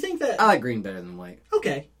 You think that... I like green better than white.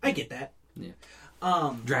 Okay. I get that. Yeah.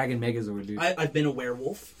 Dragon Megazord, dude. I've been a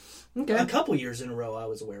werewolf. Okay. A couple years in a row I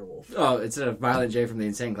was a werewolf. Oh, instead of Violent J from the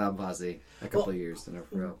Insane Clown Posse. A couple years in a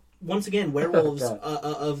row. Once again, werewolves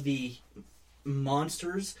of the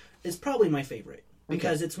monsters is probably my favorite.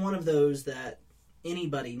 Because it's one of those that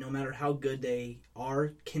anybody, no matter how good they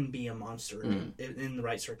are, can be a monster in the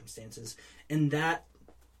right circumstances. And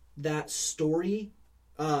that story,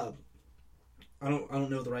 I don't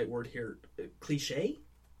know the right word here, cliche?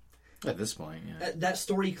 At this point, yeah. That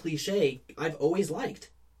story cliche, I've always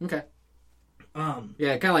liked. Okay.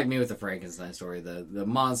 Yeah, kind of like me with the Frankenstein story. The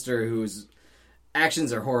monster whose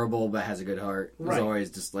actions are horrible but has a good heart. Right. Has always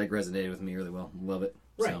just like resonated with me really well. Love it.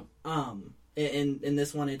 Right. So. In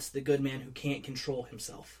this one, it's the good man who can't control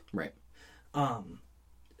himself. Right. And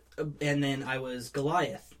then I was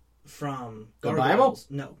Goliath from The Gargoyles.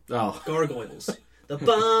 Bible? No, Oh. Gargoyles. The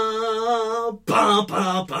ba ba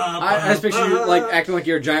ba ba. I just picture you like acting like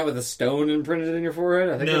you're a giant with a stone imprinted in your forehead.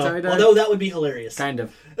 I think that's how he died. Although that would be hilarious. Kind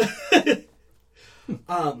of.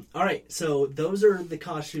 All right, so those are the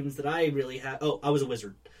costumes that I really had. Oh, I was a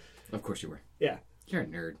wizard. Of course you were. Yeah. You're a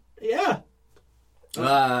nerd. Yeah.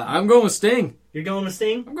 I'm going with Sting. You're going with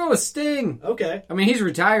Sting? I'm going with Sting. Okay. I mean, he's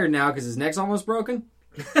retired now because his neck's almost broken.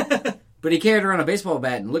 But he carried around a baseball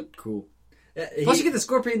bat and looked cool. Plus, you get the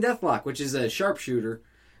Scorpion Deathlock, which is a sharpshooter,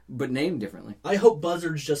 but named differently. I hope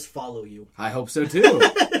buzzards just follow you. I hope so too.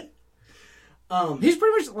 He's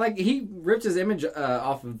pretty much like he ripped his image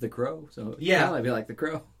off of the Crow, so yeah, I'd be like the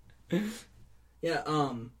Crow. Yeah.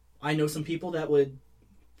 I know some people that would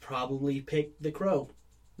probably pick the Crow.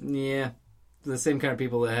 Yeah, the same kind of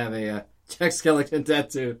people that have a Jack Skellington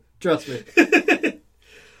tattoo. Trust me.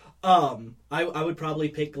 I would probably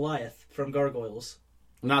pick Goliath from Gargoyles.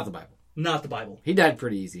 Not the Bible. Not the Bible. He died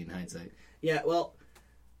pretty easy in hindsight. Yeah, well,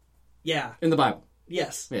 yeah. In the Bible.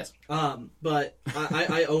 Yes. Yes. But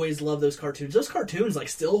I always love those cartoons. Those cartoons, like,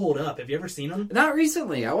 still hold up. Have you ever seen them? Not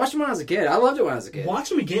recently. I watched them when I was a kid. I loved it when I was a kid. Watch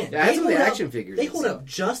them again. Yeah, I had some of the action figures. They hold up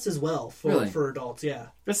just as well for adults, yeah.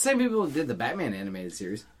 It's the same people who did the Batman animated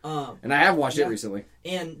series. And I have watched it recently.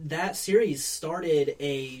 And that series started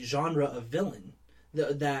a genre of villain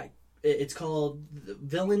that it's called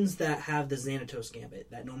villains that have the Xanatos Gambit.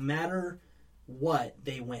 That no matter what,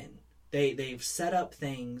 they win. They've set up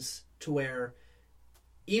things to where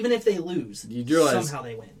even if they lose, somehow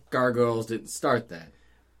they win. Gargoyles didn't start that.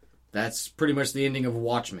 That's pretty much the ending of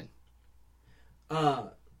Watchmen.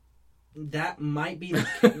 That might be...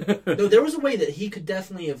 No, there was a way that he could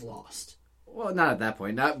definitely have lost. Well, not at that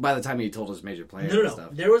point. Not by the time he told his major plan No. and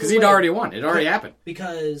stuff. Because he'd already won. It already happened.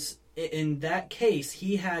 Because in that case,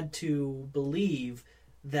 he had to believe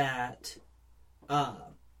that... Dr.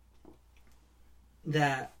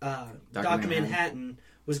 Manhattan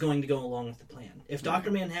was going to go along with the plan. If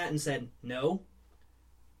Dr. Manhattan said no,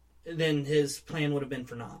 then his plan would have been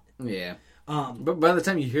for naught. Yeah. But by the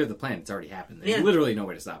time you hear the plan, it's already happened. There's literally no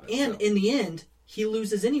way to stop it. And in the end, he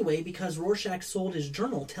loses anyway because Rorschach sold his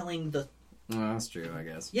journal telling the... Well, that's true, I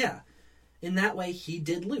guess. Yeah. In that way, he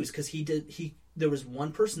did lose because there was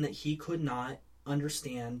one person that he could not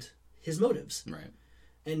understand his motives. Right.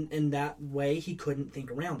 And in that way, he couldn't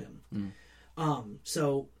think around him.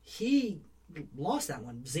 So he lost that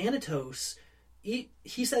one. Xanatos, he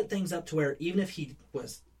set things up to where even if he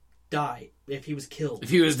was if he was killed, if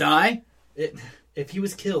he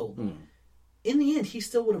was killed, in the end he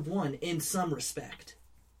still would have won in some respect.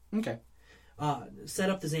 Okay. Set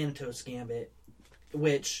up the Xanatos Gambit,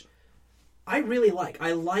 which I really like.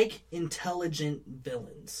 I like intelligent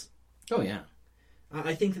villains. Oh yeah.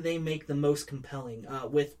 I think that they make the most compelling.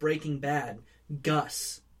 With Breaking Bad,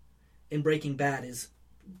 Gus in Breaking Bad is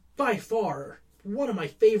by far one of my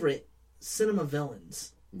favorite cinema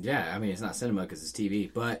villains. Yeah, I mean, it's not cinema because it's TV,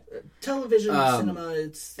 but... television, cinema,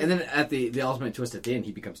 it's... And then at the ultimate twist at the end,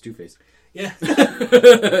 he becomes Two-Face. Yeah.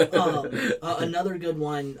 Another good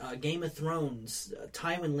one, Game of Thrones,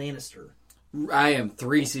 Tywin Lannister. I am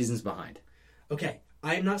 3 seasons behind. Okay,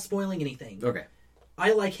 I'm not spoiling anything. Okay.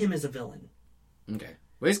 I like him as a villain. Okay.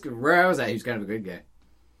 Well, where I was at, he was kind of a good guy.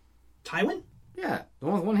 Tywin? Yeah. The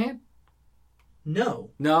one with one hand? No.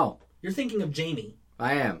 You're thinking of Jaime.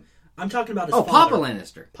 I am. I'm talking about his father. Papa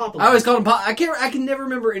Lannister. Papa Lannister. I always call him Papa. I can never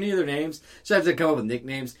remember any of their names, so I have to come up with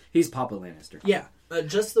nicknames. He's Papa Lannister. Yeah.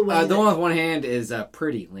 Just the way the one with one hand is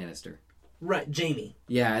Pretty Lannister. Right, Jaime.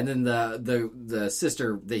 Yeah, and then the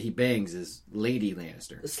sister that he bangs is Lady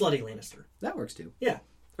Lannister. Slutty Lannister. That works too. Yeah.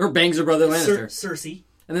 Or bangs her brother Lannister. Cersei.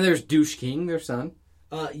 And then there's Douche King, their son.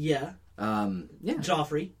 Yeah. Yeah.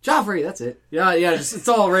 Joffrey, that's it. Yeah, it's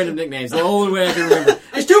all random nicknames. The only way I can remember.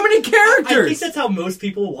 There's too many characters! I think that's how most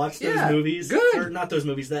people watch those movies. Good. Or not those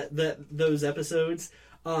movies, those episodes.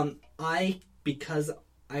 Because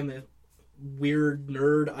I'm a weird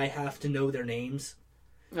nerd, I have to know their names.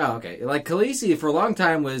 Oh, okay. Like, Khaleesi for a long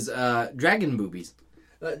time was Dragon Boobies.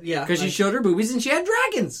 Yeah. Because she showed her boobies and she had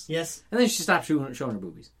dragons. Yes. And then she stopped showing her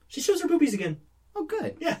boobies. She shows her boobies again. Oh,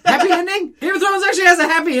 good. Yeah. Happy ending? Game of Thrones actually has a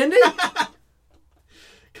happy ending?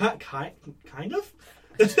 Kind of?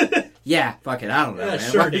 Yeah, fuck it. I don't know, man.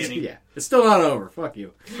 Sure, Danny. Yeah. It's still not over. Fuck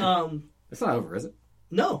you. It's not over, is it?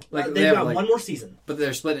 No. Like, they've got one more season. But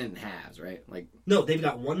they're splitting it in halves, right? Like, no, they've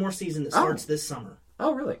got one more season that starts this summer.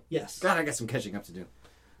 Oh, really? Yes. God, I got some catching up to do.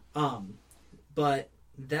 But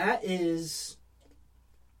that's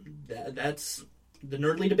the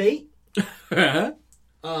Nerdly Debate.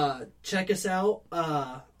 Check us out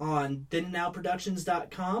on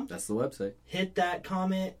thenandnowproductions.com. That's the website. Hit that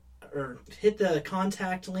comment or hit the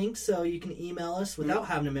contact link so you can email us without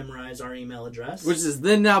having to memorize our email address. Which is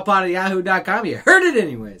thennowpod@yahoo.com. You heard it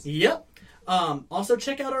anyways. Yep. Also,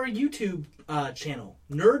 check out our YouTube channel,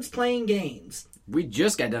 Nerds Playing Games. We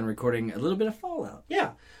just got done recording a little bit of Fallout.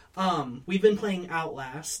 Yeah. We've been playing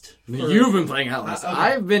Outlast. You've been playing Outlast. Okay.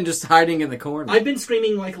 I've been just hiding in the corner. I've been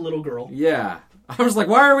screaming like a little girl. Yeah. I was like,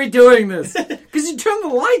 why are we doing this? Because you turn the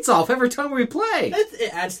lights off every time we play.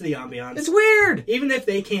 It adds to the ambiance. It's weird. Even if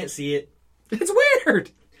they can't see it. It's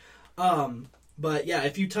weird. But yeah,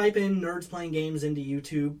 if you type in Nerds Playing Games into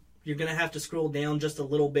YouTube, you're going to have to scroll down just a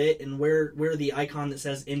little bit and where the icon that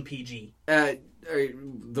says NPG.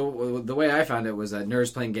 The way I found it was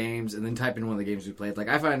Nerds Playing Games, and then type in one of the games we played. Like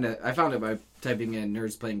I found it by typing in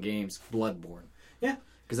Nerds Playing Games Bloodborne. Yeah.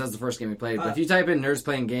 Because that's the first game we played. But if you type in Nerds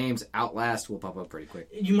Playing Games Outlast, will pop up pretty quick.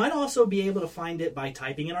 You might also be able to find it by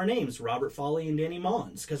typing in our names, Robert Folly and Danny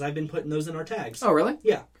Mons, because I've been putting those in our tags. Oh, really?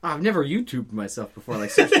 Yeah. Oh, I've never YouTubed myself before,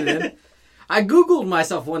 like searched it in. I Googled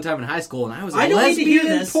myself one time in high school, and I was a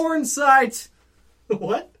lesbian porn site.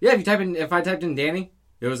 What? Yeah, if I typed in Danny,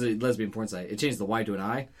 it was a lesbian porn site. It changed the Y to an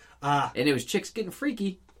I. And it was chicks getting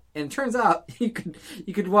freaky. And it turns out you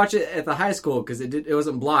could watch it at the high school because it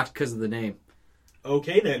wasn't blocked because of the name.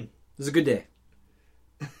 Okay, then. It was a good day.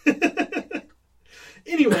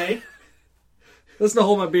 Anyway. Listen to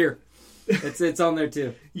Hold My Beer. It's on there,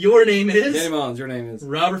 too. Your name is? Danny Mullins, your name is?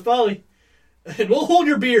 Robert Folly. And we'll hold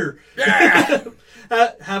your beer. Yeah!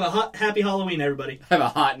 Have a happy Halloween, everybody. Have a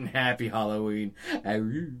hot and happy Halloween.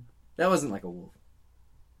 That wasn't like a wolf.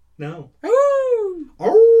 No.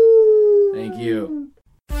 Thank you.